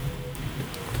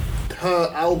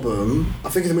her album? I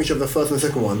think it's a mixture of the first and the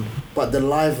second one, but the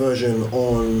live version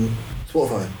on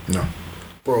Spotify. No.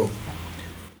 Bro,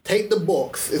 Take the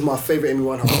Box is my favourite Amy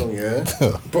Winehouse song, yeah?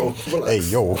 Bro, relax. Hey,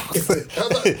 yo. I was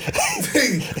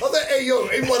like, hey, yo,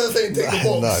 Amy Winehouse saying Take the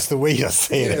Box. No, it's the way you're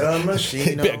saying it. The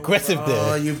machine. Bit aggressive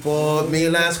there. You bought me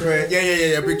last Christmas.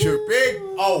 Yeah. Big tune. Big.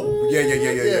 Oh,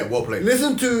 yeah. Well played.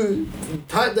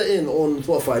 Type that in on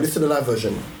Spotify. Listen to the live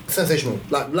version. Sensational.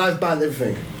 Like live band,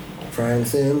 everything.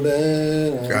 France in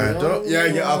bed.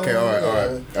 Yeah. Okay. All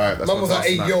right. That's Mum was like,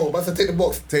 hey, yo, man said take the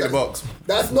box. Take the box.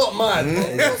 That's not mad.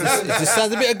 It just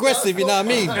sounds a bit aggressive, you know what I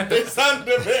mean? It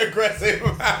sounded a bit aggressive.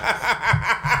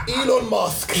 Elon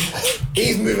Musk.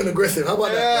 He's moving aggressive. How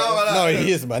about that? No,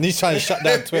 he is, man. He's trying to shut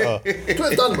down Twitter.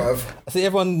 Twitter's done, bruv. I see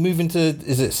everyone moving to,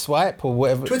 is it Swipe or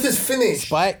whatever? Twitter's finished.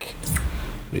 Spike?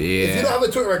 If you don't have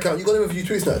a Twitter account, you got to view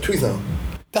tweets now.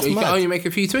 That's You mad. can only make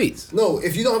a few tweets. No,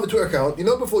 if you don't have a Twitter account, you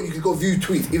know before you could go view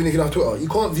tweets even if you don't have Twitter. You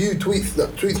can't view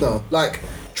tweets now. Like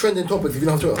trending topics if you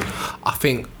don't have Twitter. I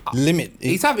think Limit.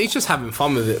 he's just having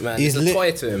fun with it, man. It's a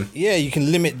toy to him. Yeah, you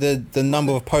can limit the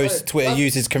number of posts Twitter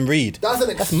users can read. That's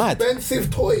an mad.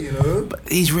 expensive toy, you know. But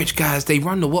these rich guys, they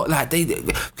run the world like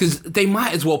because they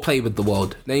might as well play with the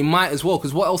world. They might as well,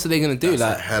 because what else are they gonna do?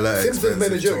 Simpsons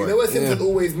made a joke. You know where Simpsons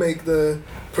always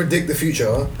predict the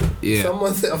future? Yeah.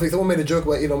 I think someone made a joke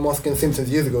about Elon Musk and Simpsons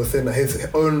years ago, saying that his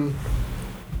own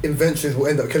inventions will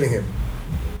end up killing him.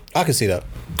 I can see that.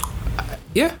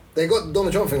 Yeah. They got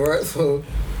Donald Trump thing, right? So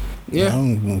Yeah.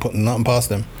 I'm putting nothing past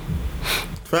them.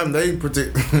 Fam, they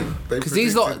predict. Because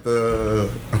he's not- the.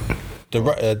 The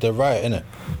riot, innit?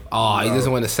 Oh, he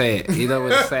doesn't want to say it. He don't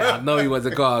want to say it. I know he was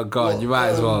a god. You might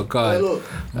as well. Hey, God. look.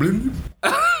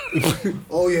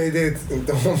 Oh yeah, he did.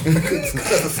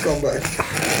 Scumbag.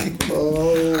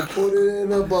 Oh, put it in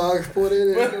the box. Put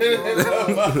it in the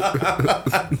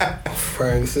box.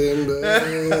 Frank's in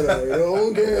bed. I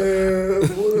don't care.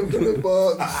 Put him in the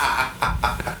box.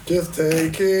 Just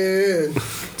take it.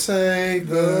 Take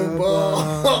The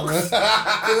box.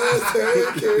 Just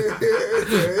take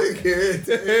it.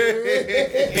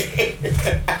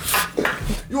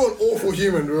 You're an awful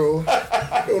human, bro.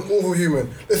 You're an awful human.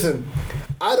 Listen,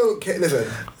 I don't care.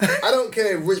 Listen, I don't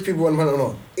care if rich people run money or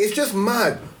not. It's just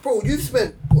mad, bro. You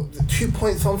spent what,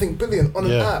 2-point-something billion on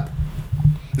an app.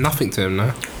 Nothing to him,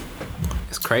 no.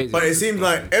 It's crazy. But it seems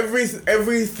like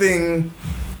everything,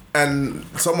 and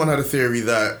someone had a theory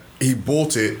that he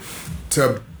bought it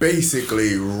to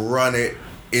basically run it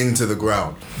into the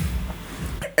ground.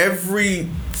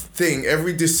 Everything,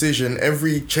 every decision,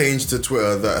 every change to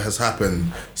Twitter that has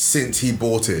happened since he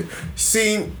bought it,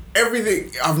 everything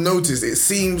I've noticed, it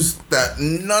seems that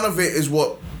none of it is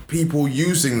what people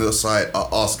using the site are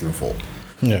asking for.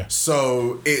 Yeah.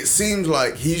 So it seems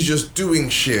like he's just doing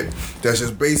shit that's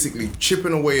just basically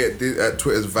chipping away at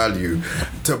Twitter's value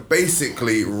to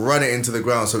basically run it into the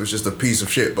ground, so it's just a piece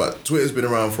of shit. But Twitter's been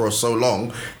around for so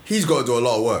long, he's got to do a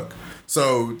lot of work.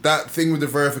 So that thing with the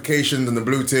verifications and the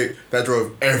blue tick, that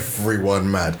drove everyone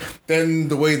mad. Then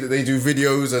the way that they do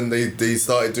videos, and they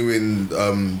started doing,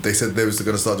 they said they was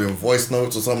going to start doing voice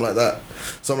notes or something like that.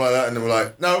 And they were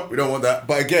like, no, we don't want that.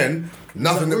 But again,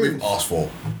 nothing that we've asked for.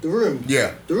 The room.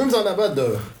 Yeah. The rooms aren't that bad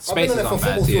though. I've been Spaces on there for aren't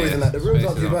football bad, stories and that. The rooms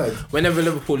aren't Spaces too aren't. bad. Whenever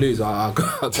Liverpool lose, I'll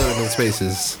go to them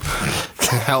spaces.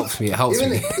 It helps me. It's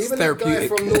Even that guy therapeutic.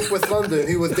 from Northwest London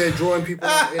who was there drawing people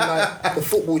out in like the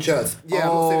football chats. Yeah,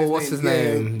 What's his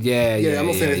name? Yeah, I'm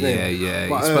not saying his name. Yeah.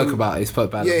 But, He spoke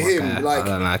about it Yeah, as one him. guy. Like, I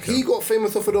don't like he him. got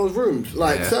famous off of those rooms.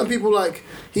 Like certain people, like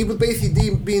he was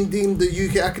basically being deemed the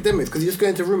UK academics because he just go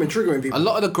into a room and triggering people. A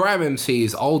lot of the grime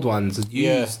MCs, old ones,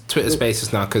 use Twitter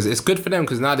Spaces now because it's good for them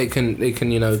because now they can get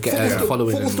a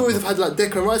following. Football stories have had like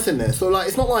Declan Rice in there, so like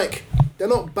it's not like they're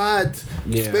not bad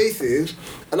spaces.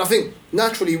 And I think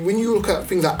naturally when you look at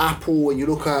things like Apple and you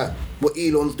look at what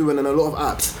Elon's doing and a lot of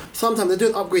apps, sometimes they're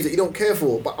doing upgrades that you don't care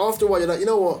for, but after a while you're like, you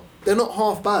know what, they're not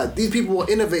half bad. These people are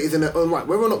innovators in their own right,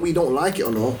 whether or not we don't like it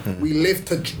or not. We live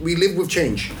with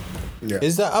change. Yeah.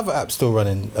 Is that other app still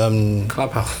running?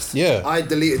 Clubhouse. Yeah. I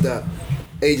deleted that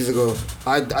ages ago.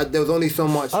 There was only so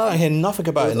much. I don't hear nothing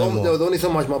about it no more. There was only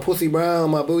so much my pussy brown,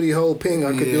 my booty hole pink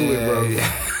I could do with,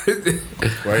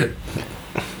 bro. Right?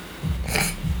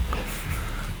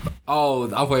 Oh,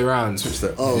 the other way around. Switch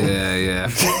that. Oh. Yeah.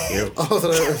 Oh, so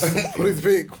that what is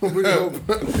pink? What booty hole?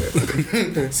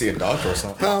 See a doctor or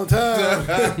something. Pound town.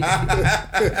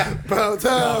 Pound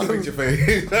town. Look at your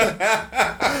face.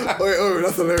 Oh,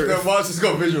 that's hilarious. No, Mark's just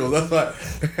got visuals. That's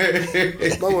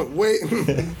like. Mama, wait.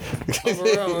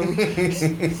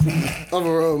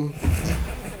 Other room.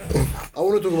 I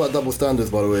want to talk about double standards,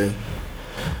 by the way.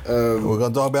 We're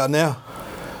gonna talk about it now.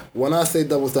 When I say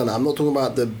double standard, I'm not talking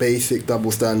about the basic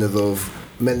double standards of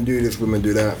men do this, women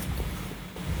do that.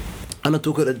 I'm not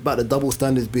talking about the double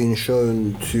standards being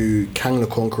shown to Kang the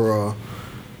Conqueror,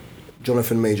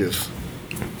 Jonathan Majors.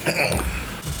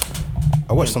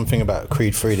 I watched something about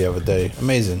Creed 3 the other day.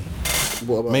 Amazing.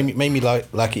 What about Made me like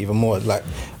it even more. Like,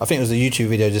 I think it was a YouTube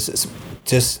video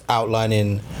just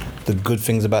outlining the good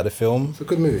things about the film. It's a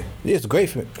good movie. Yeah, it's a great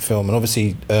film, and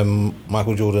obviously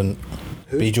Michael Jordan,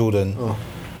 B. Jordan,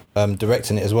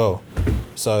 directing it as well.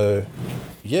 So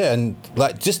yeah, and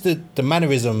like just the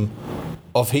mannerism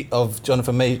of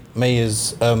Jonathan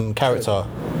Mayer's character,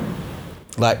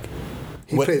 like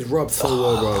He plays Rob so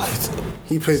well, bro.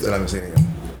 He plays. Still haven't seen it yet.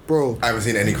 Bro. I haven't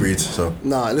seen any Creeds, so.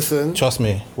 Nah, listen. Trust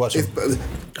me, watch it.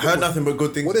 Heard nothing but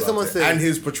good things. What did about someone it. say? And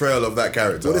his portrayal of that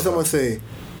character. What did someone say?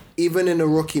 Even in the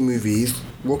Rocky movies,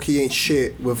 Rocky ain't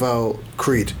shit without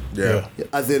Creed. Yeah.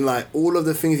 As in, like, all of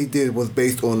the things he did was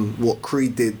based on what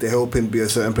Creed did to help him be a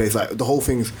certain place. Like, the whole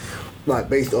thing's, like,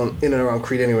 based on in and around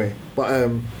Creed anyway. But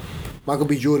Michael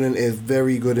B. Jordan is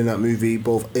very good in that movie,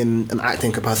 both in an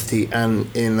acting capacity and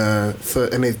in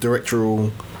his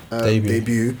directorial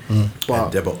debut. But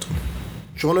Debut.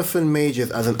 Jonathan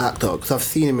Majors as an actor, because I've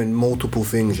seen him in multiple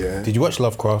things, yeah. Did you watch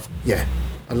Lovecraft? Yeah.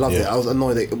 I loved it. I was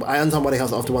annoyed. I understand why they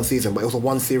have it after one season, but it was a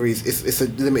one series. It's a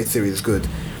limited series. It's good.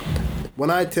 When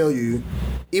I tell you,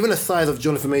 even the size of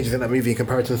Jonathan Majors in that movie in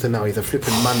comparison to now, he's a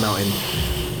flipping man mountain.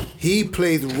 He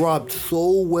plays Rod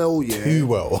so well, yeah. Too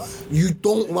well. You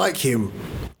don't like him.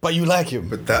 But you like him.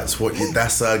 But that's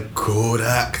a good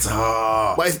actor.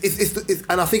 But it's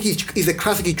and I think he's a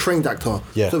classically trained actor.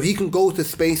 Yeah. So he can go to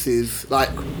spaces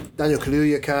like Daniel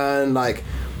Kaluuya can, like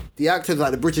the actors, like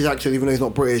the British actors, even though he's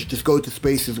not British, just go to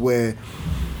spaces where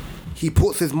he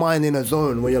puts his mind in a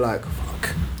zone where you're like,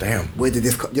 fuck, Damn. where did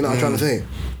this you know what I'm trying to say?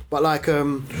 But like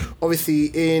obviously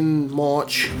in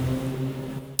March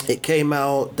it came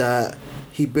out that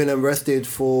he'd been arrested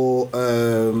for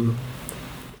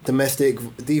domestic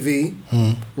DV,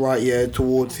 right, yeah,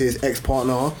 towards his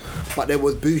ex-partner, but there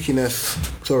was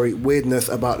weirdness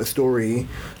about the story.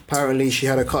 Apparently she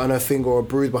had a cut on her finger or a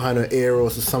bruise behind her ear or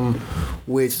some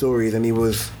weird stories, and he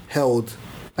was held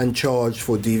and charged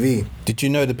for DV. Did you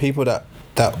know the people that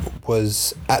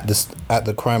was at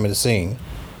the crime of the scene?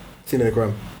 Scene of the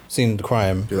crime. Seen the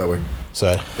crime. Do that way.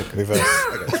 Sorry, reverse.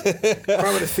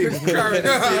 Crime of the scene.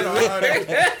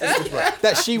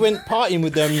 That she went partying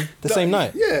with them the same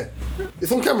night. Yeah,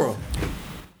 it's on camera.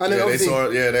 And then Yeah, they obviously, saw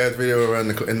it. Yeah, they had video around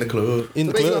in the club. In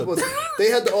the basically club. what was- they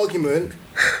had the argument.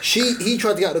 He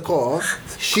tried to get out of the car.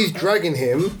 She's dragging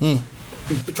him,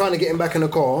 trying to get him back in the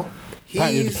car.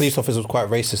 Apparently, the police officer was quite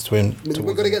racist to him.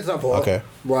 We're gonna get to that part. Okay.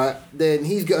 Right. Then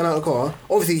he's getting out of the car.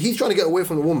 Obviously, he's trying to get away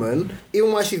from the woman.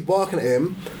 Even while she's barking at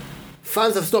him,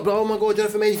 fans have stopped. Like, oh my God,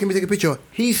 Jennifer Mason, can we take a picture?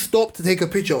 He stopped to take a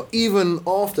picture. Even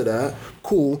after that,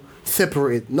 cool,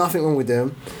 separated. Nothing wrong with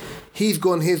them. He's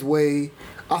gone his way.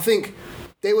 I think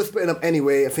they were splitting up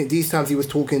anyway. I think these times he was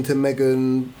talking to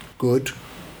Megan Good.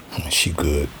 She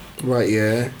good. Right,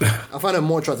 yeah. I find her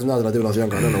more attractive now than I did when I was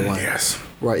younger. I don't know why. Yes.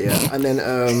 Right, yeah. And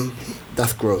then,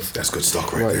 that's gross. That's good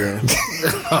stock right Right, there.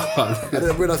 yeah. I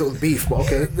didn't realise it was beef, but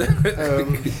okay.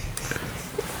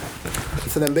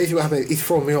 So then basically what happened, he's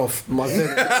thrown me off. My zen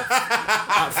is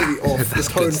absolutely off. The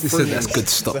tone threw me. That's good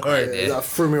stock right Yeah, there. that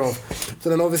threw me off. So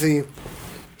then obviously,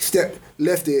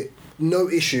 left it, no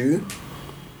issue.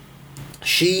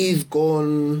 She's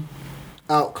gone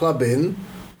out clubbing,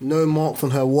 no marks on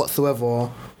her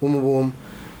whatsoever. Boom.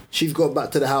 She's got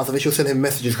back to the house. I think she'll send him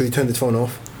messages because he turned his phone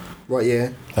off. Right,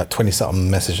 yeah. Like 20-something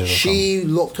messages or something. She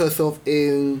locked herself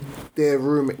in their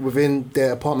room within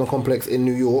their apartment complex in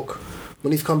New York.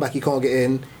 When he's come back, he can't get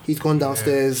in. He's gone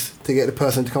downstairs to get the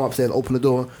person to come upstairs, open the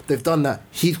door. They've done that.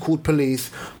 He's called police.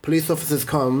 Police officers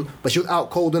come, but she was out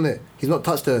cold, innit? He's not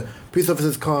touched her. Police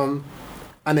officers come,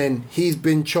 and then he's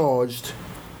been charged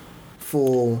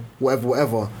for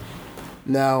whatever.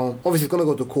 Now, obviously, he's going to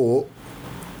go to court.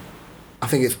 I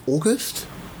think it's August?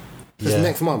 It's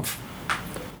next month.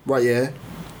 Right, yeah.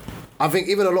 I think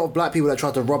even a lot of black people that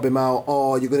tried to rub him out,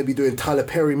 oh, you're going to be doing Tyler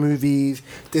Perry movies,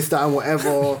 this, that, and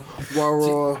whatever.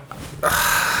 Rah.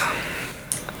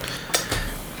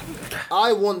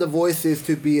 I want the voices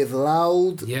to be as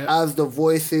loud as the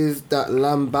voices that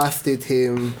lambasted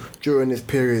him during this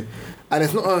period. And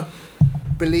it's not a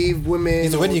believe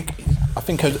women... I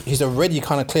think he's already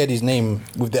kind of cleared his name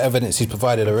with the evidence he's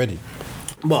provided already.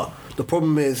 But the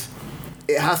problem is,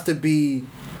 it has to be...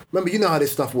 Remember, you know how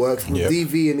this stuff works. With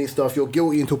DV and this stuff, you're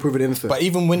guilty until proven innocent. But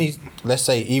even when he's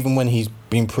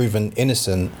been proven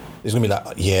innocent, it's going to be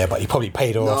like, yeah, but he probably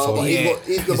paid her off. But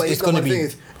it's going to be...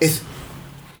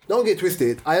 Don't get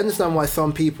twisted. I understand why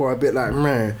some people are a bit like,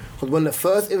 meh. Because when the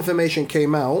first information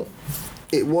came out,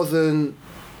 it was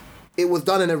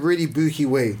done in a really booky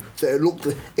way. So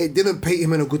it didn't paint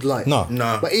him in a good light.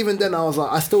 No. But even then, I was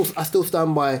like, I still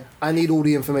stand by, I need all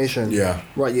the information. Yeah.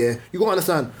 Right, yeah. You got to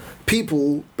understand,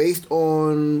 people, based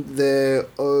on their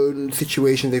own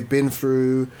situation they've been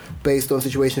through, based on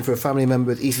situation for family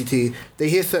members, ECT, they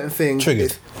hear certain things.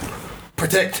 Triggered.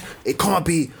 Protect. It can't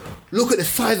be. Look at the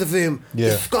size of him.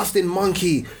 Yeah. Disgusting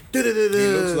monkey. He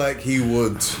looks like he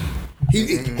would.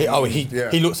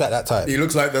 He looks like that type. He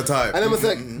looks like the type. And then it's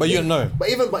like, but you don't know. But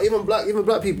even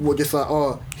black people were just like,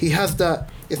 oh, he has that.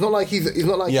 It's not like he's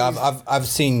not like. Yeah, I've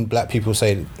seen black people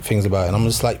say things about it, and I'm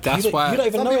just like, that's why you don't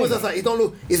even some know. People just like he don't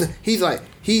look. He's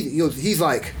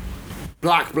like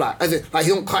black. As in, like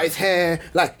he don't cut his hair.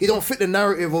 Like he don't fit the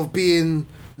narrative of being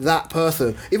that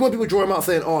person. Even when people draw him out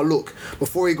saying, oh look,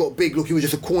 before he got big, look, he was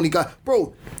just a corny guy,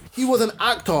 bro. He was an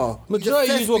actor.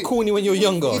 Majority of you were corny when you were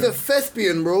younger. He's a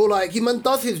thespian, bro. Like he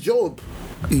does his job.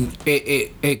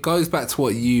 It goes back to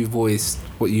what you always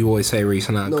say, Reese,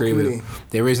 and I agree with.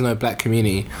 There is no black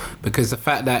community because the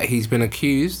fact that he's been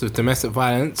accused of domestic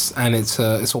violence and it's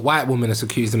a white woman that's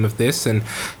accused him of this, and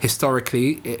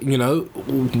historically,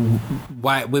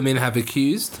 white women have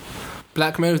accused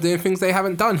black men of doing things they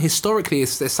haven't done. Historically,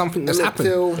 it's something that's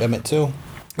happened. Emmett Till.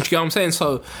 Do you get what I'm saying?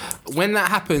 So when that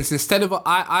happens, instead of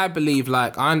I believe,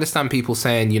 like, I understand people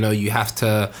saying, you have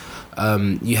to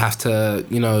you have to,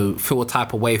 you know, feel a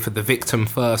type of way for the victim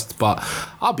first. But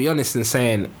I'll be honest in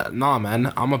saying, nah,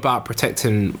 man, I'm about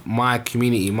protecting my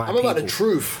community, my people. about the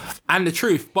truth. And the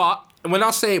truth. But when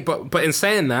I say, but in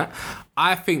saying that,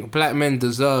 I think black men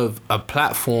deserve a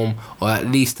platform, or at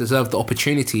least deserve the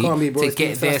opportunity to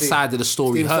get their side of the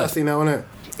story heard. Sassy now, innit?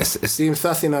 It's Steam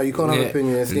sassy now. You can't have an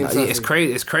opinion. It's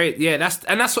crazy. It's crazy. Yeah,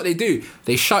 that's what they do.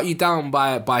 They shut you down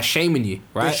by shaming you,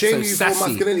 right? They shame you sassy. For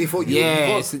masculinity. For you,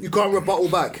 you can't rebuttal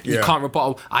back. You can't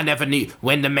rebuttal. I never knew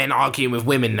when the men arguing with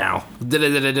women now. Men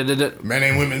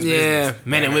ain't women's business. Yeah,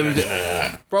 men and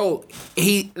women. Bro,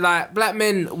 black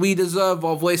men, we deserve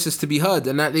our voices to be heard.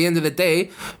 And at the end of the day,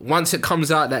 once it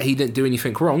comes out that he didn't do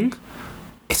anything wrong,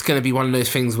 it's gonna be one of those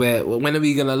things where when are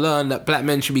we gonna learn that black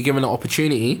men should be given an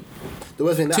opportunity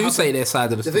to say their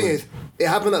side of the story? The thing is, it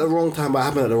happened at the wrong time, but it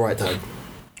happened at the right time.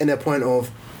 In their point of,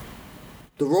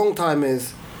 the wrong time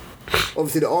is,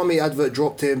 obviously the army advert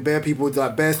dropped him, bare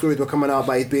stories were coming out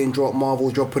about he's being dropped,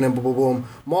 Marvel's dropping him, boom, boom, boom.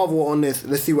 Marvel on this,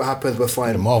 let's see what happens, we're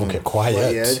fine. Marvel kept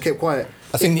quiet. Yeah, they kept quiet.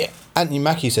 I think Anthony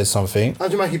Mackie said something.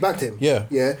 Anthony Mackie backed him. Yeah.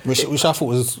 Which I thought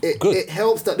was good. It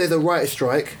helps that there's a writer's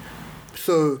strike.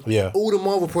 So all the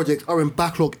Marvel projects are in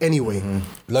backlog anyway.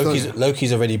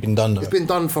 Loki's already been done though. It's been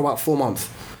done for about 4 months.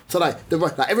 So like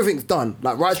everything's done.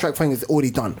 Like writer's strike thing is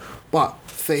already done. But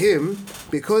for him,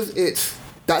 because it's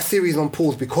that series on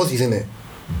pause because he's in it.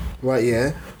 Right,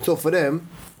 yeah. So for them,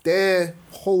 they're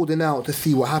holding out to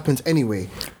see what happens anyway.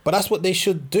 But that's what they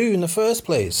should do in the first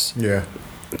place. Yeah.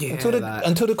 Until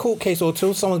the court case or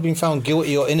until someone's been found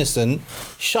guilty or innocent,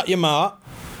 shut your mouth.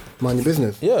 Mind your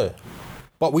business. Yeah.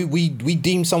 But we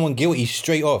deem someone guilty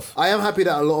straight off. I am happy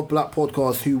that a lot of black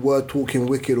podcasts who were talking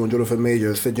wicked on Jonathan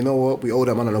Majors said, you know what, we owe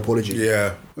that man an apology.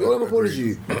 Yeah. We owe him an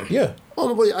apology. Yeah.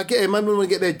 I get it, man, want to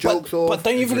get their jokes off. But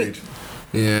don't you think...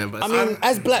 Yeah, but I mean,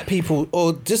 as black people,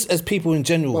 or just as people in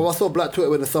general. Well, I saw Black Twitter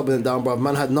when the sub went down, bro.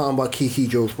 Man had nothing but kiki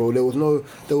jokes, bro. There was no.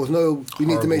 We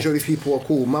need to make sure these people are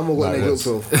cool. Man, we're getting their jokes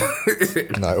off.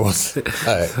 No, it was. It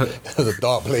was a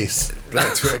dark place.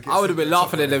 Black Twitter. I would have been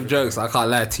laughing at them jokes. I can't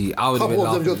lie to you. I would have been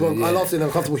laughing. Them jokes, I laughed in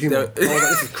uncomfortable humour. I was like,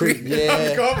 this is crazy. Yeah.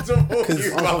 Uncomfortable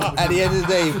humor. At the end of the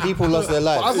day, people lost their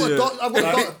lives. I've got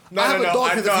dark. I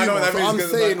know what that means. I'm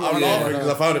saying, I'm laughing because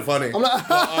I found it funny. I'm like,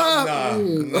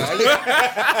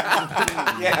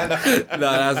 No,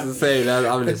 that's the same.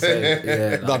 I'm just saying.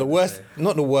 Yeah. No, the worst,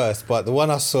 not the worst, but the one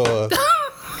I saw.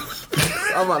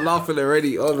 I'm like laughing already.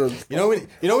 You know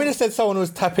when it said someone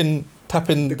was tapping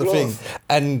the thing,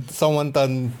 and someone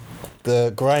done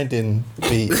the grinding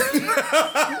beat.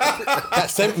 That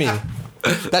sent me.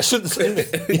 That shouldn't send me.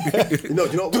 You know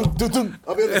what?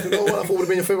 I'll be honest. You know what I thought would have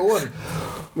been your favourite one?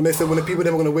 When they said when the people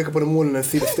then were going to wake up in the morning and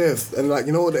see the stairs, and like,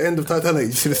 you know, at the end of Titanic,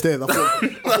 you see the stairs. I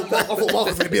thought Mark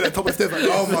was going to be at the top of the stairs. Like,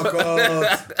 oh my god!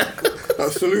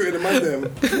 Like saluting the man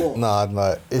them. Nah,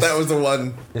 that was the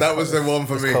one. That was the one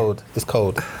for me. It's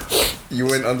cold. You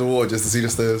went underwater just to see the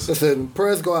stairs. Listen,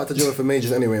 prayers go out to Jonathan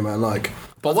Majors anyway, man. Like,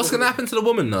 but what's going to happen to the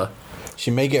woman though?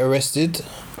 She may get arrested,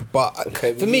 but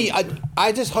for me,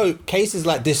 I just hope cases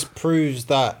like this proves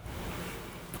that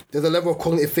there's a level of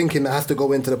cognitive thinking that has to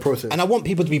go into the process. And I want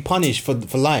people to be punished for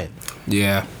lying.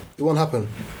 Yeah. It won't happen.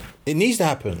 It needs to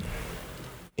happen.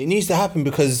 It needs to happen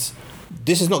because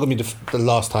this is not going to be the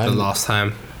last time. The last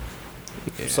time.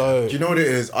 Yeah. So do you know what it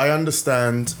is? I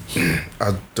understand.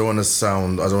 I don't want to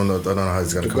sound. I don't know how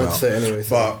it's going to come out. Say it anyway,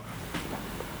 but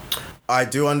I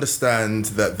do understand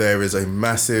that there is a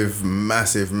massive,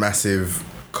 massive, massive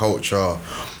culture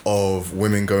of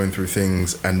women going through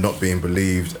things and not being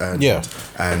believed, and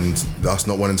us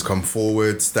not wanting to come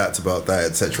forward, stats about that,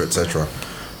 etc., etc.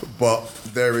 But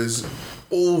there is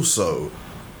also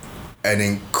an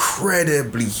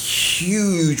incredibly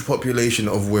huge population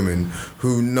of women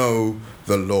who know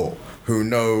the law, who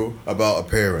know about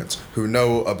appearance, who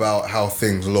know about how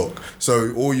things look.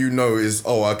 So all you know is,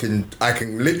 I can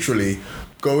literally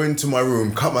go into my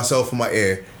room, cut myself in my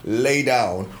ear, lay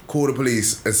down, call the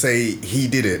police and say he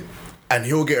did it, and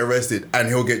he'll get arrested and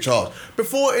he'll get charged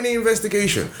before any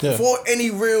investigation, before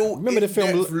any real remember the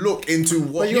film look into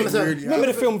what you really remember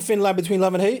the film Thin Line Between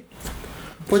Love and Hate?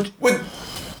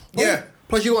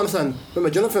 Plus you understand,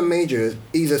 remember Jonathan Majors,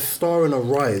 he's a star in a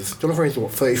rise. Jonathan Majors is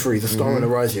what, 33, he's a star in a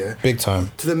rise, yeah? Big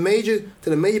time. To the major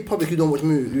public who don't watch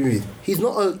movies, he's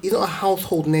not a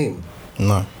household name.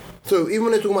 No. So even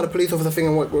when they're talking about the police officer thing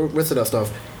and what rest of that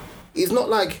stuff, it's not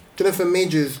like Jonathan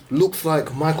Majors looks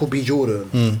like Michael B.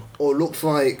 Jordan or looks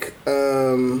like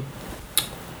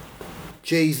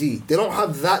Jay-Z. They don't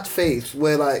have that face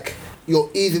where like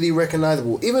you're easily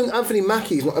recognizable. Even Anthony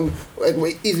Mackie is not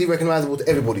easily recognizable to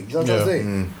everybody. You know what I'm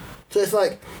saying? So it's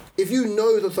like, if you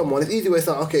know of someone, it's easy where it's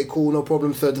like, okay, cool, no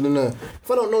problem, sir. No.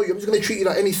 If I don't know you, I'm just going to treat you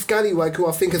like any scallywag who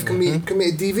I think has committed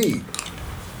DV.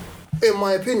 In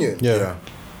my opinion. Yeah.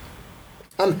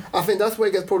 And I think that's where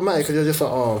it gets problematic, because you're just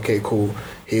like, oh, okay, cool,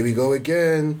 here we go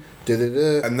again.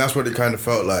 Da-da-da. And that's what it kind of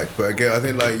felt like. But again, I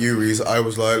think like you, Reese, I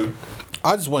was like,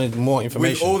 I just wanted more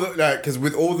information. with all the because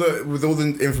with all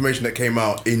the information that came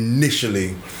out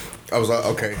initially, I was like,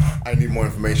 okay, I need more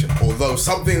information. Although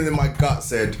something in my gut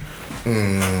said,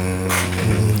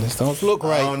 this don't look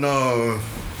right. Oh no.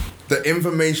 The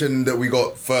information that we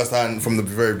got firsthand from the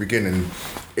very beginning,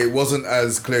 it wasn't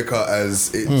as clear cut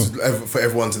as it's for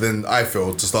everyone to then, I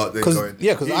feel, to start then going.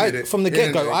 Yeah, because from the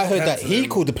get go, I heard that he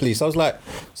called the police. I was like,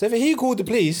 so if he called the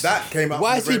police, that came out.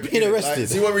 Why is he being arrested? Like,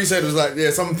 see what we said was like,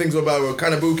 yeah, some things were about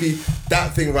kind of booky.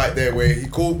 That thing right there where he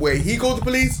called the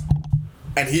police,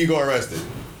 and he got arrested.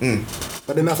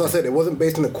 But then, as I said, it wasn't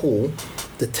based on the call.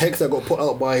 The text that got put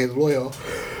out by his lawyer.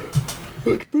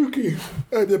 It's spooky.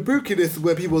 And the spookiness is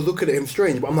where people look at him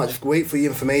strange, but I'm like, just wait for the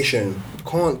information. You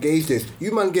can't gauge this.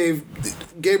 You man gave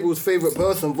Gabriel's favourite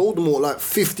person, Voldemort, like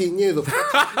 15 years of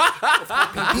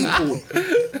happy people.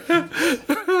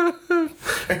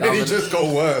 And then he just got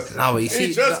worse. No, but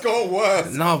he just got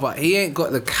worse. No, but he ain't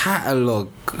got the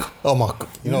catalogue. Oh my God.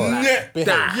 You know what?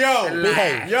 Behave.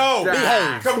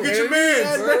 Behave. Come get your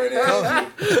mans.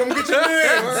 Come get your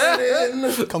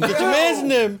mans. Come get your mans in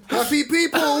them. Happy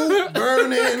people,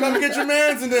 burning. Come get your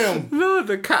mans in them. No,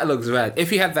 the catalogue's bad. If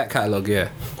he had that catalogue, yeah.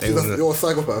 You're a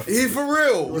psychopath. He's for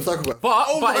real. You're a psychopath.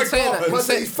 But in saying that, Man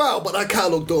said he's foul, but that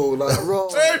catalogue though, like, raw.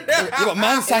 Yeah, but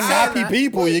man sang happy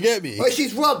people, you get me? Like,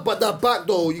 she's rubbed, but that back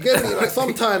though, you get me? Like,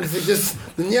 sometimes it's just,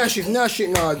 the nyash is nah.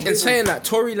 In saying that,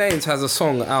 Tory Lanez has a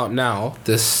song out now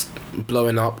that's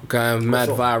blowing up, going mad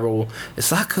viral.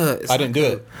 It's like a... I didn't do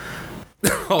it.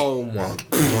 Oh my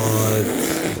God.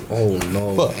 Oh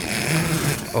no. What?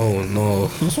 Oh no.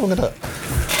 What's wrong with that?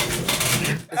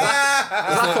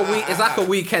 It's like a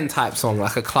weekend type song,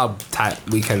 like a club type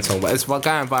weekend song, but it's going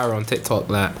viral on TikTok.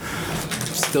 Like,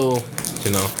 still,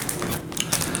 you know.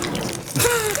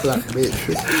 Black bitch.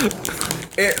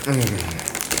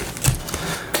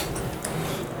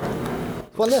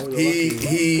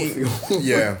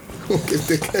 Yeah.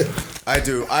 I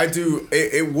do.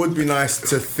 It would be nice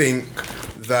to think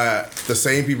that the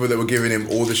same people that were giving him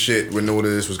all the shit when all of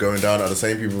this was going down are the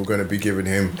same people who are going to be giving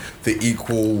him the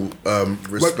equal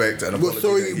respect and apology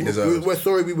that he deserves. We're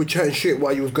sorry we were chatting shit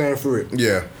while you was going through it.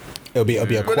 Yeah. It'll be a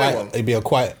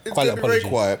quiet apology. Very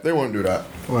quiet. They won't do that.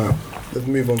 Wow. Let's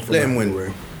move on from Let that him win.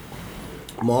 anyway.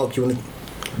 Mark, you want to...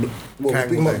 Well, we're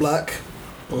speaking about black.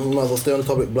 We might as well stay on the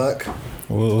topic black.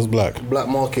 What was black? Black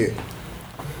market.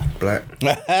 Black.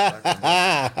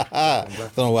 I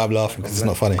don't know why I'm laughing because it's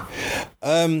not funny.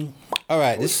 All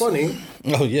right. It's funny.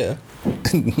 Oh, yeah.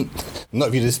 Not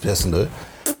if you're this person, though.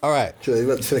 All right. Sure,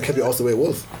 you should have kept it off the way it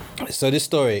was. So this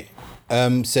story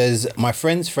says, my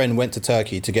friend's friend went to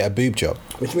Turkey to get a boob job.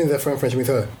 Which means their friend means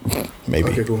her. Maybe.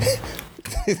 Okay, cool.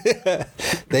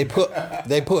 They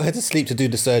put her to sleep to do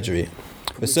the surgery.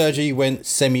 The surgery went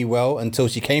semi-well until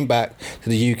she came back to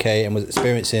the UK and was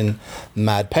experiencing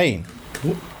mad pain.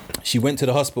 She went to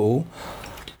the hospital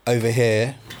over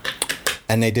here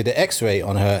and they did an x-ray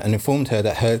on her and informed her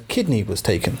that her kidney was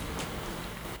taken.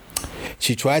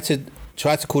 She tried to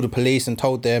call the police and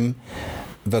told them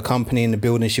the company in the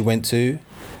building she went to,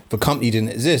 the company didn't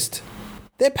exist.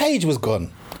 Their page was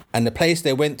gone and the place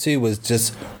they went to was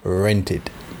just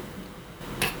rented.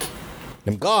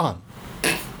 Them gone.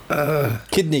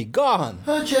 Kidney gone.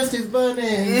 Her chest is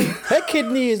burning. Her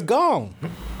kidney is gone.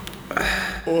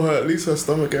 Or at least her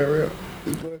stomach area.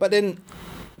 But then,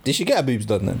 did she get her boobs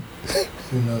done then?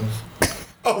 Who knows?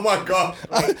 Oh my God.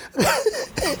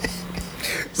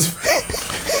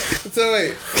 So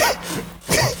wait.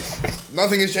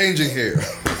 Nothing is changing here.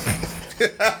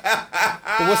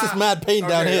 But what's this mad pain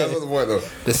down here? That's not the point though.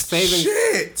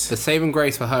 The saving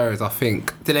grace for her is, I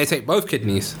think, did they take both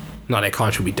kidneys? No, they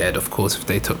can't. She'll be dead, of course, if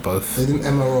they took both. They didn't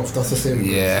MR off. That's the same.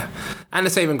 Yeah. And the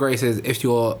saving grace is, if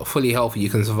you're fully healthy, you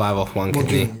can survive off one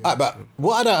kidney. Right, but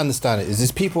what I don't understand is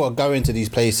people are going to these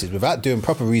places without doing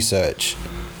proper research.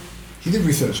 He did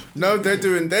research. No, they're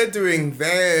doing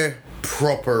their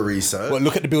proper research. Well,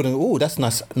 look at the building. Oh, that's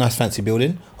nice fancy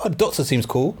building. Oh, the doctor seems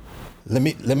cool. Let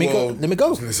me go.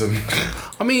 Listen.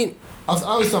 I mean, I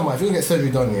was somewhere. If you get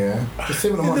surgery done, yeah, just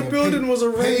save the money. The building was a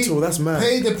rental. That's mad.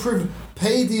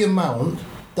 Pay the amount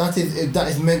that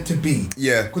is meant to be.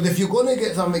 Yeah. Because if you're gonna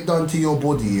get something done to your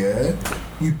body, yeah,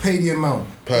 you pay the amount.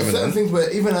 Permanent. There's certain things where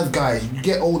even as guys, you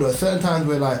get older. Certain times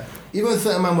where like Even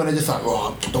certain man when they're just like,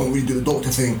 oh, I don't really do the doctor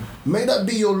thing. Make that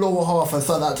be your lower half and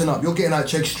start acting up. You're getting that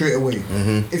check straight away.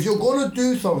 Mm-hmm. If you're gonna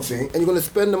do something and you're gonna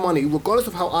spend the money, regardless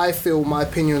of how I feel, my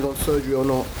opinions on surgery or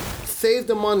not, save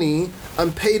the money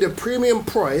and pay the premium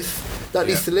price that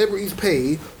these celebrities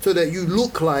pay so that you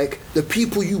look like the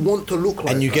people you want to look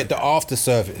like. And you get the after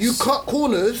service. You cut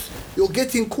corners, you're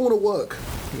getting corner work.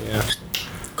 Yeah.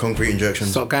 Concrete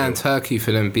injections. Stop going Turkey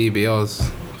for them BBLs.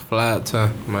 Fly out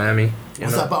to Miami.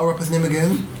 What's that battle rapper's name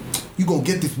again? You gonna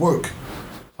get this work.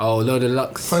 Oh, Lord of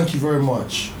Lux. Thank you very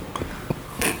much.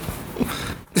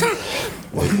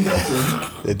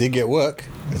 They did get work.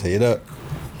 I tell you that.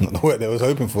 Not the work they was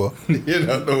hoping for. You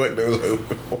know, the work they was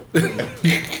hoping for.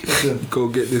 Listen, Go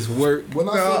get this work. when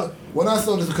I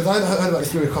saw this, because I heard about this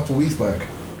story a couple of weeks back,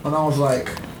 and I was like,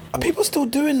 Are people still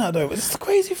doing that though? It's a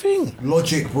crazy thing.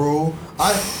 logic, bro.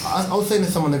 I was saying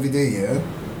to someone every day, yeah,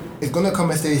 it's gonna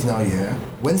come a stage now, yeah,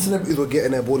 when celebrities were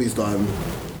getting their bodies done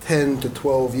 10 to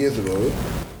 12 years ago,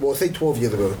 well, say 12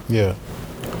 years ago, Yeah.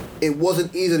 it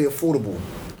wasn't easily affordable.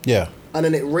 Yeah. And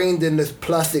then it reigned in this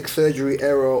plastic surgery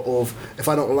era of, if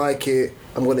I don't like it,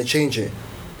 I'm going to change it.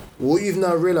 What you've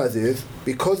now realised is,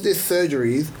 because these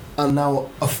surgeries are now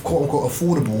quote-unquote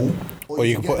affordable... Or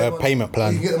you can put a payment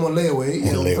plan. You can get them on layaway,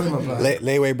 on payment plan.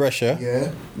 Layaway pressure.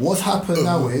 Yeah. What's happened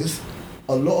now is,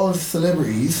 a lot of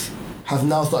celebrities have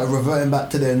now started reverting back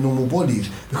to their normal bodies.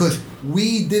 Because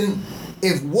we didn't...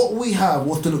 If what we have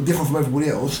was to look different from everybody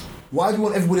else, why do you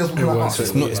want everybody else looking like us?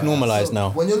 It's normalised now.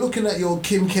 When you're looking at your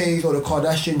Kim K's or the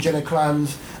Kardashian Jenner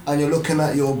clans, and you're looking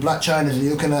at your Black Chinas, and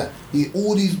you're looking at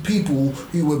all these people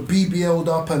who were BBL'd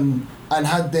up and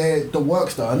had the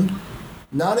works done,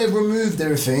 now they've removed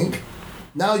everything.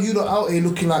 Now you lot out here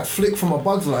looking like Flick from A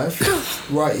Bug's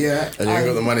Life, right? Yeah. And you ain't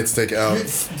got the money to take it out.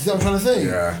 See what I'm trying to say?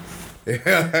 Yeah.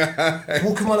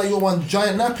 Walking around like you're one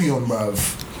giant nappy on,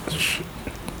 bruv.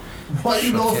 Why are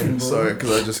you laughing, bro? Sorry,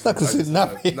 because I just... Like it's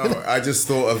nappy. No, I just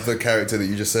thought of the character that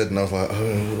you just said, and I was like,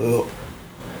 oh.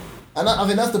 And I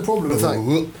mean, that's the problem. It's like,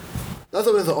 that's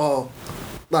what it's like,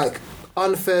 like,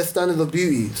 unfair standards of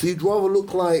beauty. So you'd rather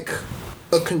look like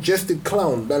a congested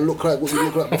clown than look like what you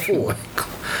looked like before.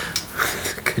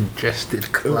 Congested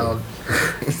clown.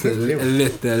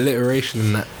 The alliteration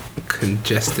in that.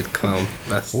 Congested clown.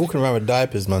 That's Walking around with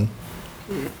diapers, man.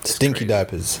 Stinky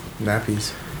diapers.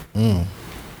 Nappies.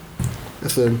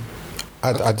 Listen,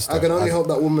 I just I can only hope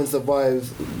that woman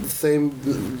survives the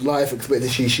same life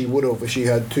expectancy she would have if she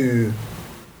had 2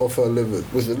 of her liver.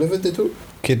 Was it liver they took?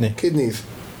 Kidneys.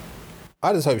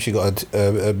 I just hope she got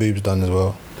her boobs done as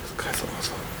well.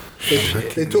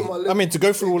 They took my liver. I mean, to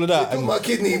go through all of that. They took my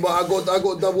kidney, but I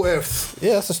got double Fs.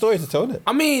 Yeah, that's the story to tell it.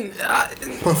 I mean,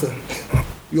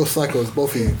 You're psychos,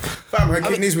 both of you. Fam, her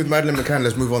kidneys with Madeleine McCann.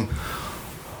 Let's move on.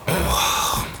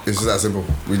 It's just that simple.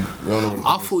 We don't know.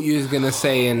 I thought you was gonna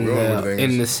say in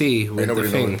the sea with the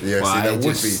thing. Yeah,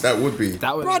 see, that would be.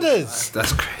 Brothers!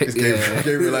 That's crazy.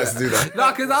 Gabriel likes to do that. No,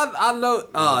 because I know.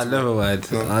 Oh, never mind.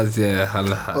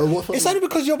 It's only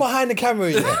because you're behind the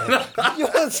camera. Yeah.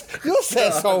 you're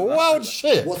saying some wild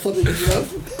shit. What something did you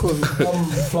have? Because I'm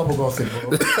flabbergasted,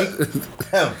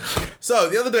 bro. So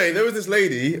the other day there was this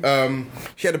lady.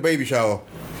 She had a baby shower.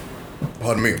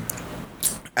 Pardon me.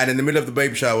 And in the middle of the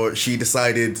baby shower, she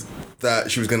decided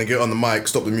that she was going to get on the mic,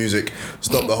 stop the music,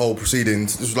 stop the whole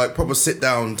proceedings. This was like proper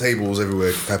sit-down tables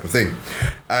everywhere type of thing.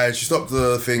 And she stopped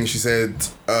the thing. She said,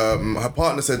 her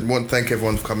partner said, want to thank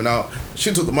everyone for coming out.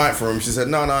 She took the mic from him. She said,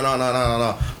 no.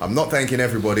 I'm not thanking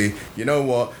everybody. You know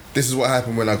what? This is what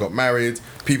happened when I got married.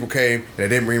 People came and they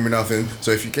didn't bring me nothing.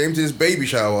 So if you came to this baby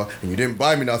shower and you didn't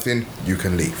buy me nothing, you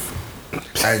can leave.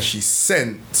 And she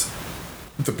sent...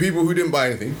 the people who didn't buy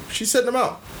anything, she sent them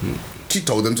out. She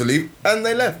told them to leave, and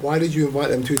they left. Why did you invite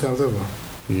them 2 times over?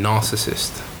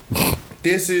 Narcissist.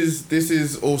 This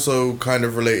is also kind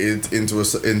of related into a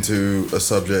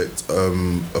subject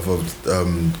of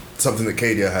something that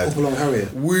Kadia had. Hopalong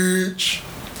Harriet. Which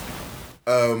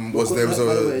was By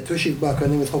the way, Tushy's back. Her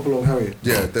name is Hopalong Harriet.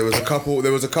 Yeah, there was a couple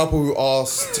who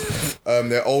asked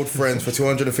their old friends for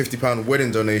 £250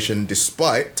 wedding donation,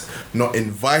 despite not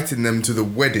inviting them to the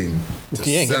wedding.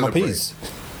 Yeah, get my piece.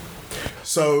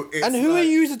 So, it's and who are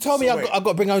you to tell me I've got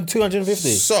to bring home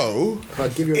 250? So,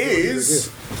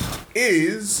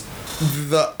 is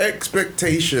the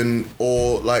expectation,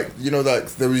 or like, you know, that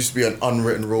there used to be an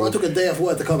unwritten rule. Well, I took a day off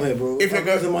work to come here, bro. If you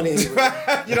go, the money, you know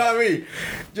what I mean?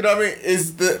 Do you know what I mean?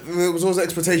 Is that there was always an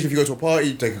expectation if you go to a party,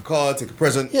 you take a card, take a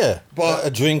present. Yeah, but a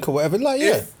drink or whatever. Like,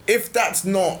 yeah. If that's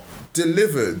not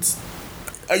delivered,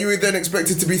 are you then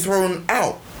expected to be thrown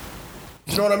out?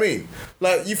 Do you know what I mean?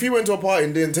 Like, if you went to a party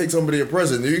and didn't take somebody a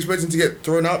present, are you expecting to get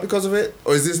thrown out because of it?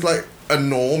 Or is this like a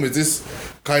norm? Is this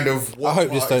kind of what I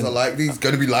hope this parties are like these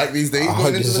going to be like these days? I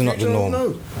hope this is not the norm.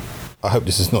 No. I hope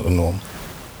this is not the norm.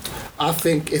 I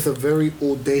think it's a very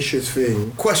audacious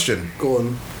thing. Question. Go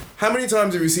on. How many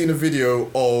times have you seen a video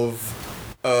of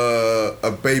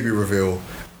a baby reveal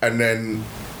and then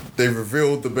they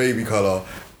revealed the baby colour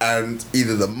and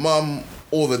either the mum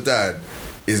or the dad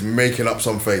is making up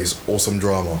some face or some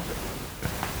drama?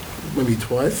 Maybe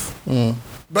twice.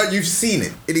 But you've seen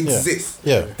it. It exists.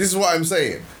 Yeah. This is what I'm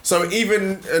saying. So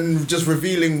even and just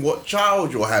revealing what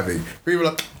child you're having, people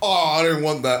are like, oh, I don't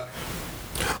want that.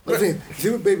 I think, see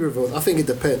with baby reveals, I think it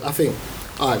depends. I think,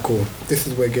 alright, cool. This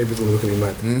is where Gabriel's gonna look at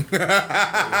me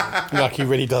mad. Like he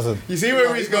really doesn't. You see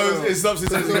where he goes, it stops, it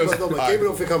goes, No, Gabriel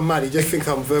don't think I'm mad. He just thinks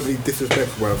I'm verbally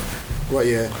disrespectful, bruv. Right,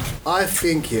 yeah. I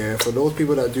think, yeah, for those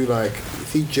people that do like,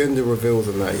 see gender reveals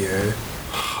and that, yeah,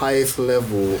 highest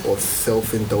level of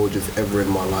self-indulgence ever in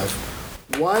my life.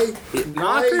 Why?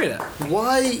 I agree with that.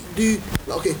 Why do?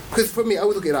 Okay, because for me, I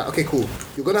would look at that. Okay, cool.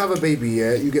 You're gonna have a baby,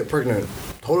 yeah. You get pregnant.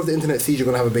 The whole of the internet sees you're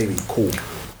gonna have a baby. Cool,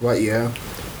 right? Yeah.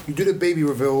 You do the baby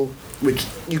reveal, which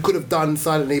you could have done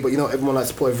silently, but you know everyone likes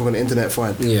to put everything on the internet.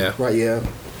 Fine. Yeah. Right. Yeah.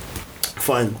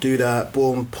 Fine. Do that.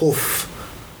 Boom. Poof.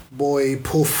 Boy.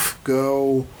 Poof.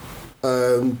 Girl.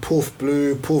 Poof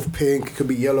blue, poof pink, it could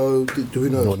be yellow, do we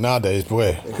know? Well, nowadays, boy.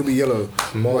 It could be yellow.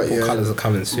 Multiple colours are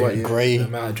coming soon. Right, yeah. Grey. The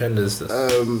amount of genders.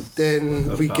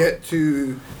 Then we get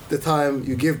to the time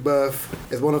you give birth.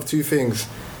 It's one of two things.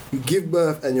 You give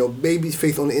birth and your baby's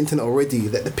face on the internet already.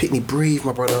 Let the pitney breathe,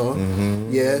 my brother.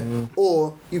 Yeah?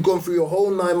 Or you've gone through your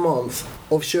whole 9 months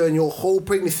of showing your whole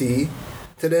pregnancy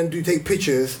to then take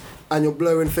pictures and you're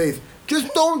blurring face.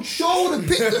 Just don't show the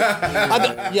picture.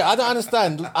 I don't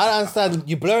understand. I don't understand.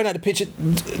 You're blurring out the picture.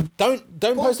 Don't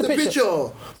post the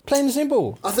picture. Plain and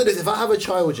simple. I said this, if I have a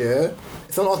child, yeah,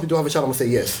 if someone asks me, do I have a child, I'm going to say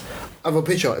yes. I have a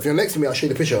picture. If you're next to me, I'll show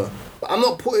you the picture. But I'm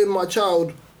not putting my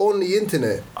child on the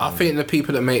internet. I think the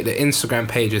people that make the Instagram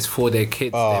pages for their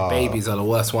kids, their babies, are the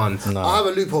worst ones. No. I have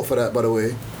a loophole for that, by the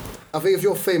way. I think if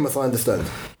you're famous, I understand.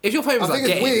 If you're famous, I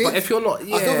get it. But if you're not,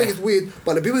 yeah. I still think it's weird.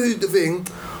 But the people who do the thing,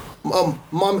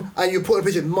 mum, and you put a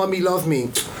picture, mummy loves me.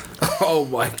 Oh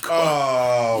my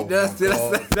god.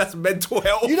 That's mental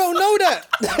health. You don't know that.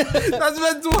 That's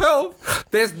mental health.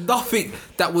 There's nothing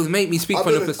that would make me speak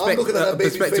from the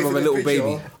perspective of a little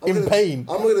baby. In pain.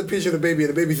 I'm looking at the picture of the baby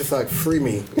and the baby's just like, free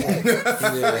me.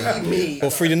 Free me.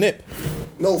 Or free the nip.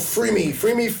 No, free me.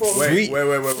 Free me from... Wait.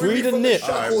 Free the nip.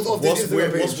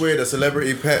 What's weirder,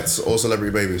 celebrity pets or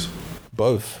celebrity babies?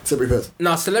 Both. Celebrity pets.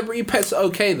 Nah, celebrity pets are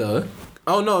okay though.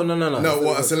 Oh no. No,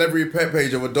 what, a celebrity pet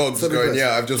page of a dog just going,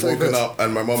 yeah, I've just woken up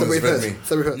and my mum has fed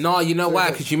me. No, you know why?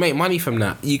 Because you make money from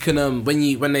that. You can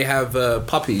when they have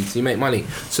puppies, you make money.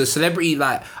 So celebrity,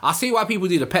 like, I see why people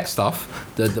do the pet stuff,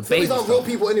 the baby stuff. These are real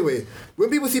people anyway.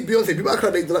 When people see Beyonce, people act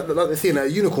like they're seeing a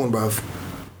unicorn, bruv.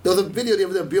 There was a video the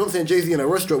other day of Beyonce and Jay-Z in a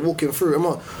restaurant walking through. I'm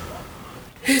like,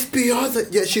 it's Beyonce.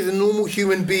 Yeah, she's a normal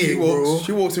human being, bro.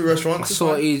 She walks to restaurants. I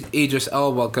saw Idris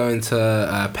Elba going to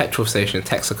a petrol station in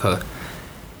Texaco.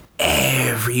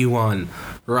 Everyone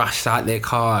rushed out their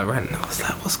car, ran. I was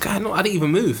like, what's going on? I didn't even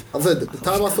move. I said, the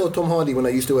time I saw Tom Hardy when I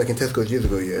used to work in Tesco years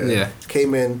ago, yeah,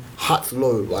 came in, hats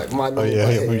low, like my nose.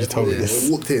 We just told me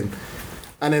this. Walked in.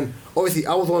 And then, obviously,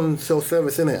 I was on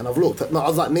self-service, innit? And I've looked. No, I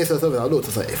was like near self-service. I looked. I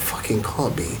was like, it fucking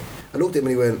can't be. I looked at him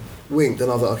and he went, winked.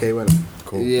 And I was like, okay, he went.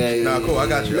 Cool. Yeah. Nah, cool. I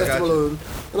got you. Left him alone.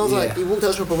 And I was like, he walked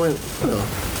out the shop and went,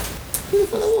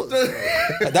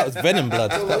 That was Venom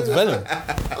blood. That was Venom.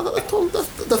 Tom,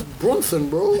 that's Bronson,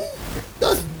 bro.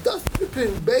 That's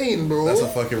flipping Bane, bro. That's a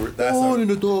fucking. In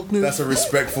the darkness. That's a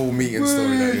respectful meeting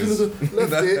story. That is.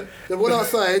 Left it. Then went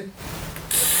outside.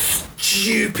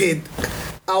 Stupid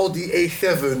Audi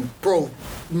A7, bro.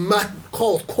 Mad,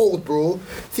 cold, bro.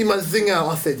 See man zing out.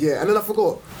 I said yeah, and then I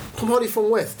forgot. Tom Hardy's from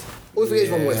West. Always forget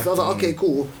he's from West. So I was like, okay,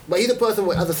 cool. But he's a person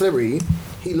where, as a celebrity,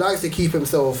 he likes to keep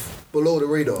himself below the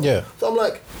radar. Yeah. So I'm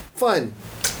like, fine.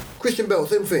 Christian Bale,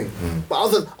 same thing. But I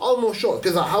was more shocked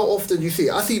because like, how often do you see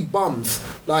it? I see bums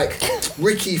like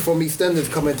Ricky from EastEnders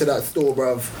come into that store,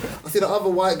 bruv. I see the other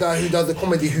white guy who does the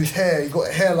comedy whose he's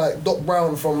got hair like Doc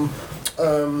Brown from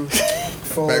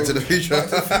Back to the Future.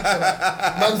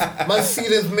 Man's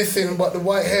ceiling's missing, but the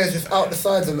white hair's just out the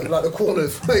sides and like the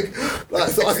corners. Like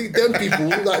so I see them people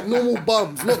like normal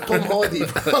bums, not Tom Hardy.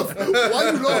 Why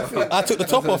are you laughing? I took the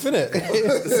top off, innit?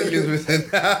 The ceiling's missing.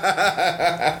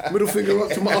 Middle finger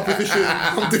up to my opposition.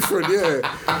 I'm different, yeah.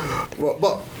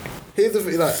 But here's the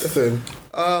thing, like, listen.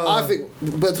 I think,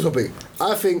 back to the topic.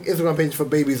 I think Instagram pages for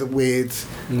babies are weird.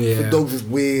 For dogs is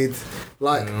weird.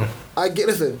 Like, I get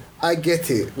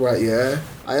it, right, yeah?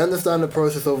 I understand the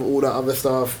process of all that other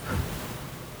stuff.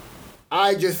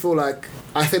 I just feel like,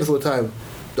 I say this all the time,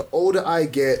 the older I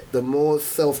get, the more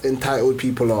self-entitled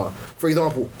people are. For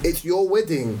example, it's your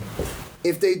wedding.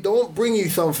 If they don't bring you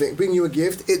something, bring you a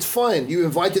gift, it's fine. You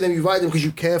invite them because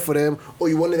you care for them, or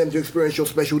you wanted them to experience your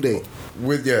special day.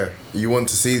 You want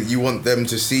them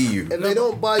to see you. And they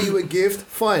don't buy you a gift,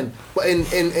 fine. But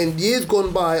in years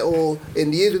gone by, or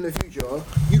in years in the future,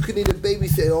 you could need a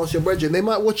babysitter or ask your brethren. They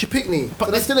might watch your picnic, but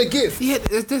that's still a gift. Yeah,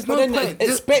 there's no point.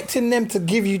 Expecting them to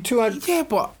give you 200. Yeah,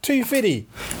 but 250.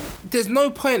 There's no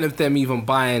point of them even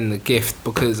buying the gift,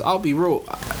 because I'll be real,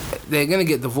 they're gonna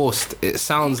get divorced. It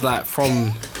sounds like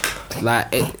from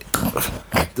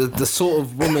the sort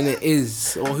of woman it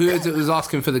is, or who is it was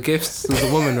asking for the gifts, it was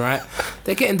a woman, right?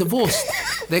 They're getting divorced.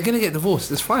 They're gonna get divorced.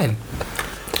 It's fine.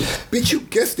 Bitch, you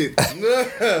guessed it.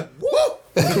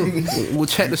 We'll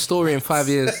check the story in 5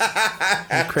 years.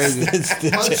 Crazy.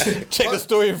 Check the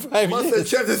story in 5 years.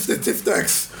 Check the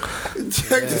statistics.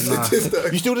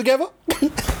 Statistics. You still together?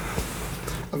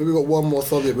 I think we got one more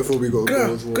subject before we go.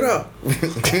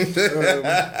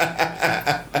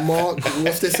 Mark,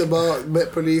 what's this about?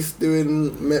 Met Police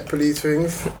doing Met Police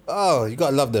things? Oh, you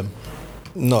gotta love them.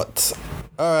 Not.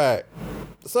 Alright.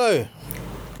 So,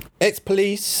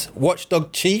 ex-police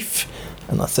watchdog chief,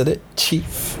 and I said it,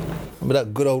 chief. Remember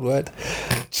that good old word?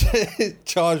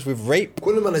 Charged with rape.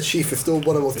 Calling him a chief is still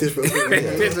one of the most disrespectful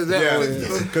things. Yeah,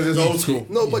 because it's old school.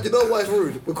 No, but you know why it's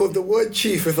rude? Because the word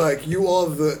chief is like, you are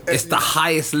the... It's the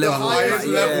highest level. The highest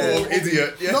level of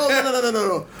idiot. Yeah.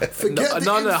 No. Forget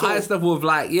the the highest level of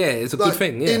it's a good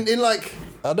thing. Yeah. In like...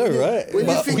 I know, right?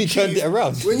 But we turned it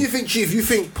around. When you think chief, you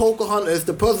think Pocahontas,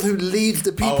 the person who leads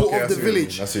the people of the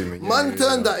village. That's what you mean. Man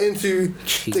turned that into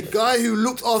chief. The guy who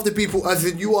looks after people as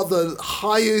in you are the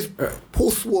highest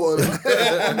pusswad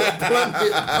on the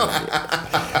planet.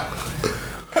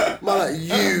 Man, like,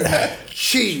 you,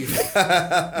 chief.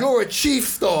 You're a chief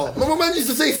star. My man used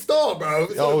to say star, bro.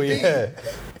 Oh, yeah.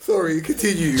 Sorry,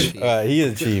 continue. Alright, he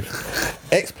is a chief.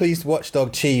 Ex-police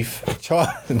watchdog chief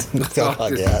charged.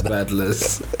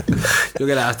 Badless. You're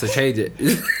gonna have to change it.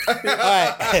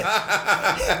 Alright.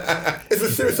 It's a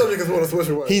serious subject as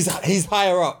well. He's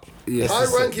higher up. Yes.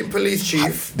 High-ranking police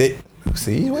chief.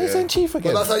 See, why are you saying chief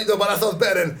again? But that sounds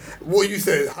better than what you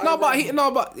said. But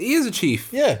he is a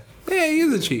chief. Yeah. Yeah, he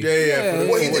is a chief. Yeah.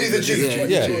 What he did is a chief.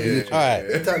 Yeah.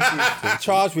 Alright.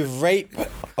 Charged with rape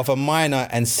of a minor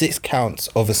and 6 counts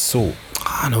of assault.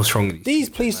 I know what's wrong with These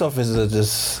police officers are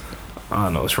just... I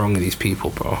know what's wrong with these people,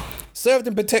 bro. Served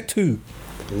and protect who?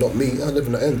 Not me. I live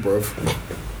in the end, bro.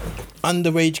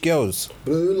 Underage girls.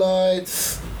 Blue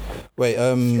lights. Wait,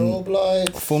 Strobe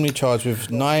lights. formally charged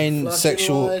with 9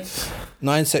 sexual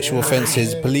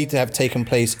offences believed to have taken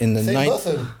place in the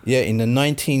in the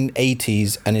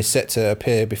 1980s, and is set to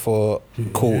appear before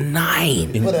court.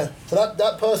 9. So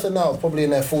that person now is probably in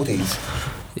their 40s.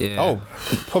 Yeah. Oh,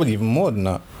 probably even more than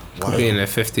that. Could be in their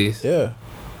 50s. Yeah.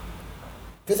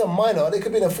 If it's a minor, they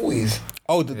could be in their 40s.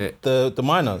 Oh, the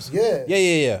minors. Yeah.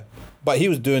 Yeah. But he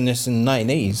was doing this in the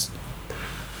 1980s.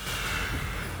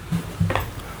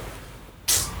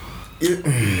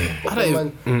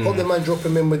 Hope the man drop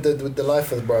him in with the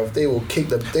lifers, bro. They will kick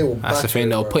them. They will. That's the thing.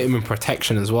 They'll put him in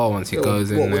protection as well once he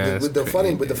goes in there. With the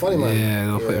funny man. Yeah,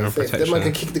 they'll put him in protection. That man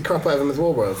can kick the crap out of him as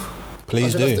well, bro.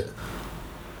 Please do.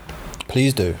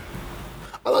 Please do.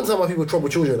 I don't understand why people trouble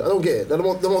children. I don't get it. They're the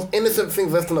most innocent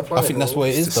things left on the planet. I think that's what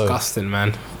it is, though. Disgusting,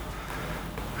 man.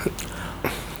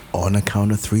 On a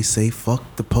count of 3, say fuck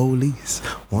the police.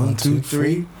 1, 2,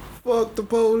 3. Fuck the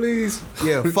police.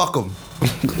 Yeah, fuck them.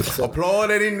 Applaud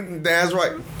anything. That's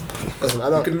right. Listen,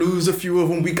 We can lose a few of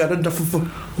them. We got enough of them.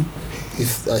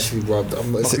 He's actually rubbed.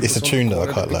 It's a tune though,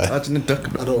 I can't lie. I don't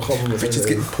have him. Bitches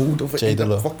getting pulled over. Jay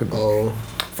Dilla. Oh.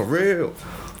 For real.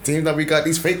 Seems like we got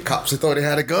these fake cops who thought they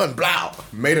had a gun. Blow.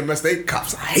 Made a mistake.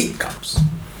 Cops. I hate cops.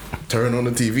 Turn on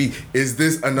the TV. Is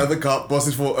this another cop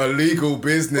busted for illegal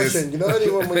business? Listen, you know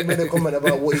anyone when he made a comment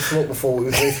about what he smoked before he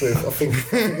was raced with? I think it's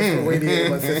the radiator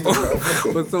in my system.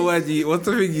 What's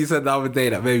the thing you said the other day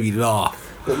that made me laugh?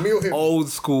 What, me or him? Old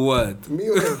school word. Me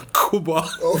or him? Kuba.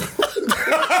 Oh.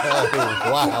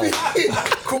 Wow.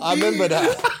 I remember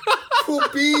that.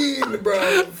 Cobain,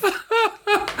 bro.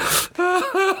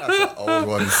 That's an old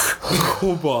one.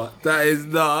 Kuba. That is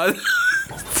not.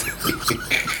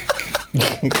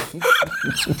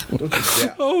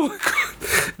 Oh my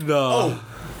god. No.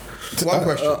 One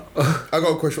question. I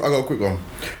got a quick one.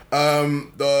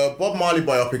 The Bob Marley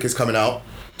biopic is coming out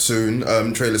soon.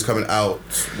 Trailer's coming out.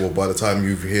 Well, by the time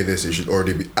you hear this, it should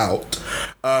already be out.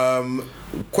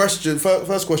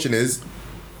 First question is,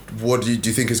 what do you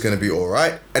think is going to be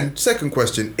alright? And second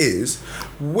question is,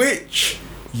 which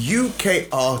UK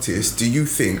artist do you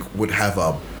think would have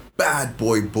a bad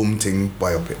boy boom ting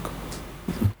biopic.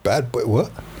 Bad boy,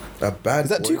 what? A bad Is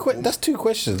that boy that's two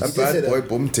questions. A bad boy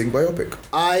boom ting biopic.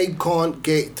 I can't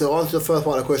to answer the first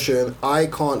part of the question. I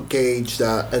can't gauge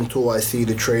that until I see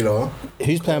the trailer.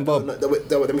 Who's playing Bob? No,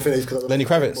 let me finish. Lenny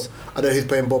Kravitz. I know who's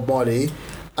playing Bob Marley.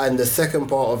 And the second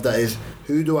part of that is,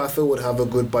 who do I feel would have a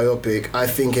good biopic? I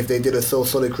think if they did a Soul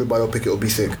Solid Crew biopic, it would be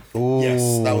sick. Ooh.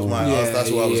 Yes, that was my. That's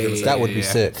what I was gonna say. That would be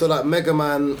sick. So like Mega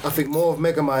Man, I think more of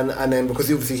Mega Man, and then because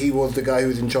obviously he was the guy who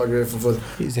was in charge of everything.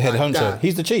 He's the head like honcho. that.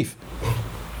 He's the chief.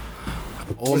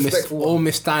 Or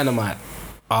Miss Dynamite.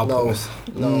 Oh, No, Miss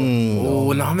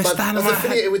But that's Dynamite.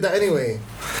 affiliated with that anyway.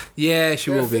 Yeah, she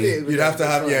will be. You'd have to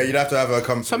have her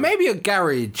come. So maybe a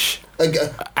garage.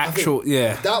 Actual,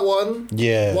 yeah. That one.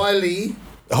 Yeah. Wiley.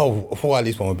 Oh,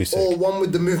 Wiley's one would be sick. Or one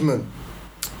with the movement.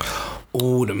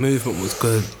 Oh, the movement was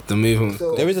good. The movement.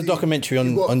 So There is a documentary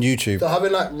on YouTube. So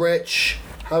having like Wretch,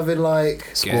 having like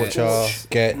Scorcher,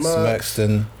 Getz,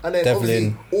 Merkston, and then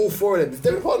Devlin. obviously all four of them. It's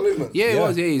Devlin part of the movement. Yeah, it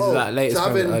was. Yeah, he's like latest.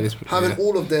 So having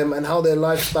all of them and how their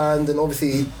lifespan, and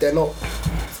obviously they're not.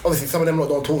 Obviously, some of them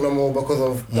don't talk no more because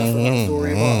of that's another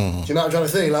story. But do you know what I'm trying to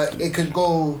say? Like it could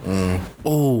go.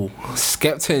 Oh,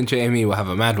 Skepta and Jamie will have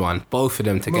a mad one. Both of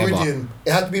them together. Meridian.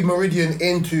 It had to be Meridian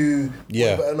into.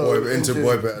 Boy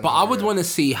Better. But I would want to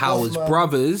see how his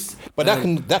brothers. But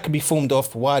that can be formed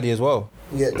off Wiley as well.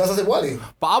 Yeah, that's what I said, Wiley.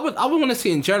 But I would want to see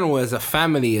in general as a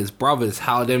family, as brothers,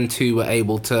 how them two were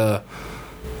able to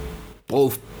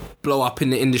both blow up in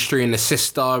the industry and the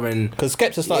sister and. Because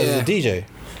Skepta started as a DJ.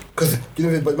 Because you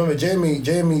know, but remember, Jamie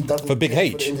doesn't For Big care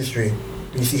H. for the industry.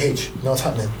 When you see H, you know what's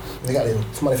happening. They got him.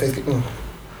 Somebody face.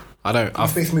 I don't. I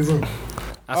Face move room.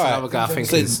 That's Alright. another guy I think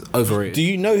So is overrated. Do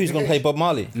you know who's going to play Bob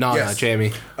Marley? No, Yes.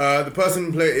 Jamie. The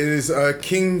person play is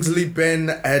Kingsley Ben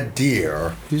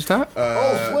Adir. Who's that?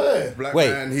 Swear. Black Wait,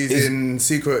 man. He's in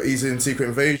Secret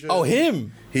Invasion. Oh,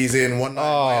 him? He's in One Night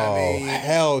Oh, in Miami.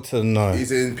 hell to no.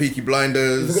 He's in Peaky He's a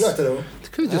Blinders. good actor though.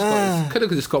 Could have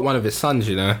just got one of his sons,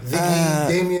 you know. Ziggy,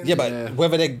 Damien. Yeah, but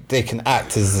whether they can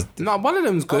act is... No, one of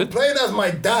them's I'm good. playing as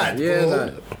my dad. Yeah, bro.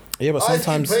 like, Yeah, but I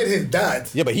sometimes... played his dad.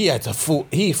 Yeah, but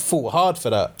he fought hard for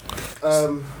that.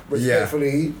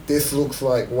 Respectfully, this looks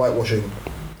like whitewashing.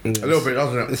 A little bit,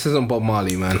 doesn't it? this isn't Bob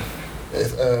Marley, man.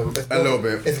 It's A little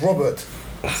bit. It's Robert.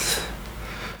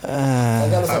 I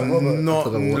gotta say Robert. I'm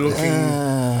not looking.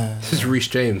 This is Reece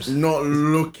James. Not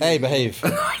looking. Hey, behave.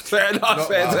 Fair enough.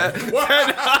 That's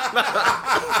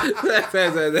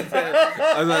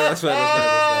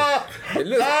fair. It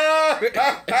looks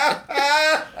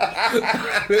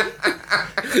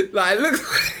like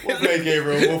We'll play,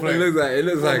 Gabriel. We'll play. it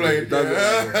looks like play. it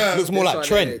doesn't. Looks more like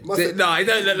Trent. No, it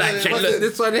don't look like Trent. Look,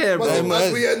 this one here, bro.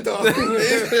 Must we enter?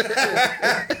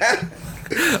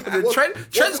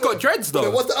 Trent's got dreads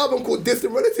though. What's the album called?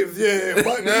 Distant Relatives. Yeah, it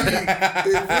might be.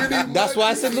 It really That's why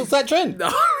I said looks like Trent.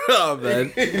 No,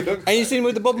 man. And you seen him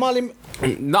with the Bob Marley...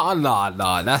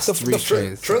 Nah. That's Reece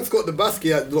James. Trent's got the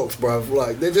Basquiat locks, bruv.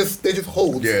 Like they just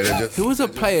hold. Yeah, they just. Who was a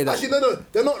player that? Actually, no,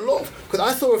 they're not locked. Because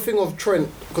I saw a thing of Trent.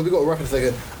 Because we got to wrap in a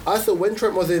second. I saw when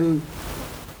Trent was in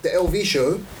the LV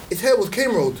show, his hair was cane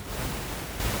rolled.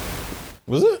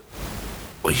 Was it?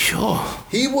 Are you sure?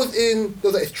 He was in.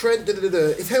 There was like, it's Trent.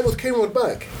 His hair was cane rolled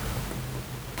back.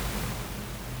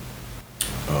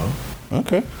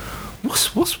 Okay.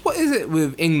 What is it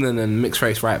with England and mixed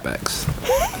race right backs?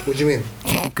 What do you mean?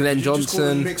 Glenn Just call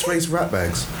them Johnson, mixed race rat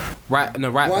bags. right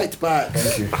back. White back.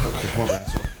 Thank you. Okay, my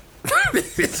bad.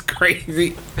 This is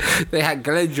crazy. They had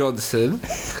Glenn Johnson,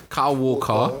 Kyle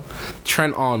Walker,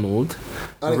 Trent Arnold,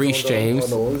 Reece James.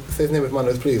 Say his name with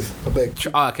manners, please. I beg.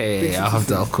 Oh, okay, yeah, I have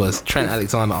to, of course. Trent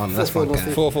Alexander Arnold, that's my guy.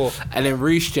 4-4. And then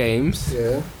Reece James.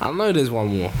 Yeah. I know there's one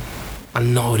more.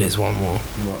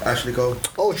 What, Ashley Cole.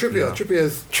 Oh, Trippier.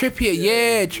 Trippier,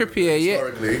 yeah.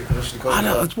 Historically, Ashley Cole. I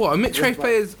know. What a mixed race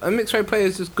players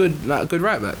just good, like good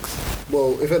right backs.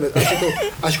 Well, if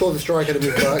Ashley Cole's a striker to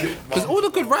move back. Because all the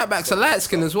good right backs are light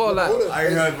skinned as well. Like, I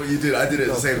heard what you did. I did it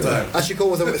at the same time. Ashley Cole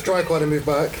was a striker to move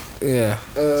back. yeah,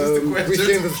 Reece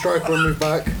James was a striker and moved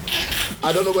back.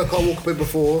 I don't know where Carl Walker played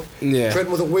before. Yeah. Trent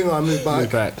was a winger and moved back.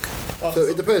 move back. So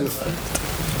it depends.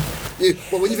 Yeah,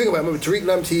 but when you think about it, remember Tariq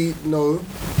Lamptey, no.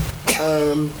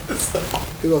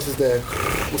 Who else is there?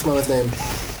 What's my man's name?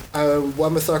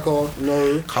 Wan-Bissaka,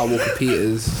 no. Kyle Walker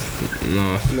Peters,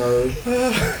 no.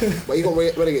 But he got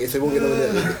relegated, so he won't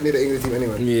get near the England team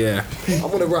anyway. Yeah. I'm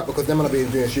gonna rap because them man are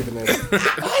being doing stupid names.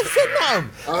 I said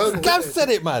that. Gav said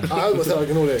it, man. I heard myself, I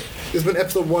can all that. This has been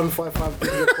episode 155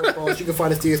 podcast. You can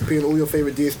find us DSP on all your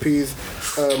favorite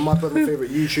DSPs. My personal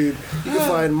favorite YouTube. You can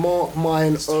find Mark,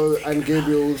 mine, O, and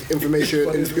Gabriel's information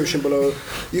in the description below.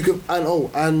 You can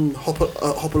and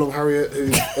Hop Along Harriet,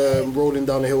 who's rolling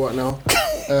down the hill right now.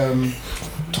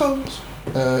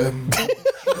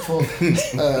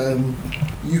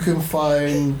 You can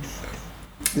find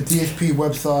the DSP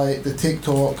website, the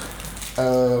TikTok,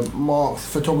 Mark's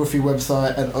photography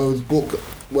website, and O's book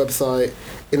website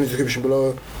in the description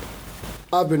below.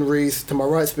 I've been Reese. To my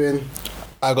right's been.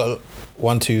 I got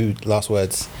 2 last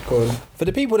words. Go on. For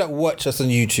the people that watch us on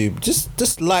YouTube,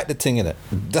 just like the thing in it.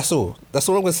 That's all. That's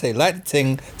all I'm gonna say. Like the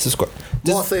thing, subscribe.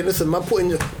 Mark saying, listen, man,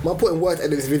 putting work to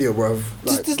edit this video, bruv.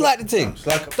 Just like the thing.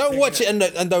 Don't watch it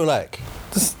and don't like.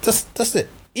 That's it.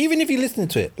 Even if you're listening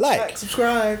to it, like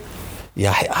subscribe.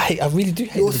 Yeah, I really do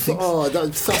hate the things. Oh,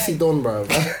 that's Sassy Don, bruv.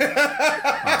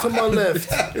 To my left,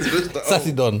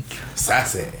 Sassy Don.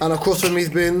 Sassy. and across from me's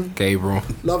been Gabriel.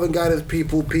 love and guidance,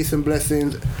 people, peace and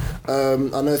blessings. I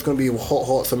know it's gonna be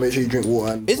hot, so make sure you drink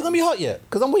water. And Is it gonna be hot yet?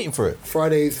 Because I'm waiting for it.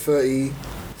 Friday's 30,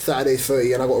 Saturday's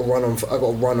 30, and I got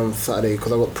to run on Saturday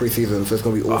because I got pre-season, so it's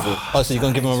gonna be awful. Oh, so you're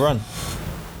gonna give them a run?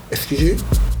 Excuse you?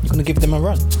 You're gonna give them a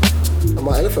run? I'm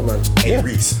an elephant man. Hey,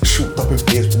 Reese, shoot up in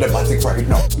face with the magic right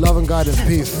now. Love and guidance,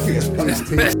 peace. Peace.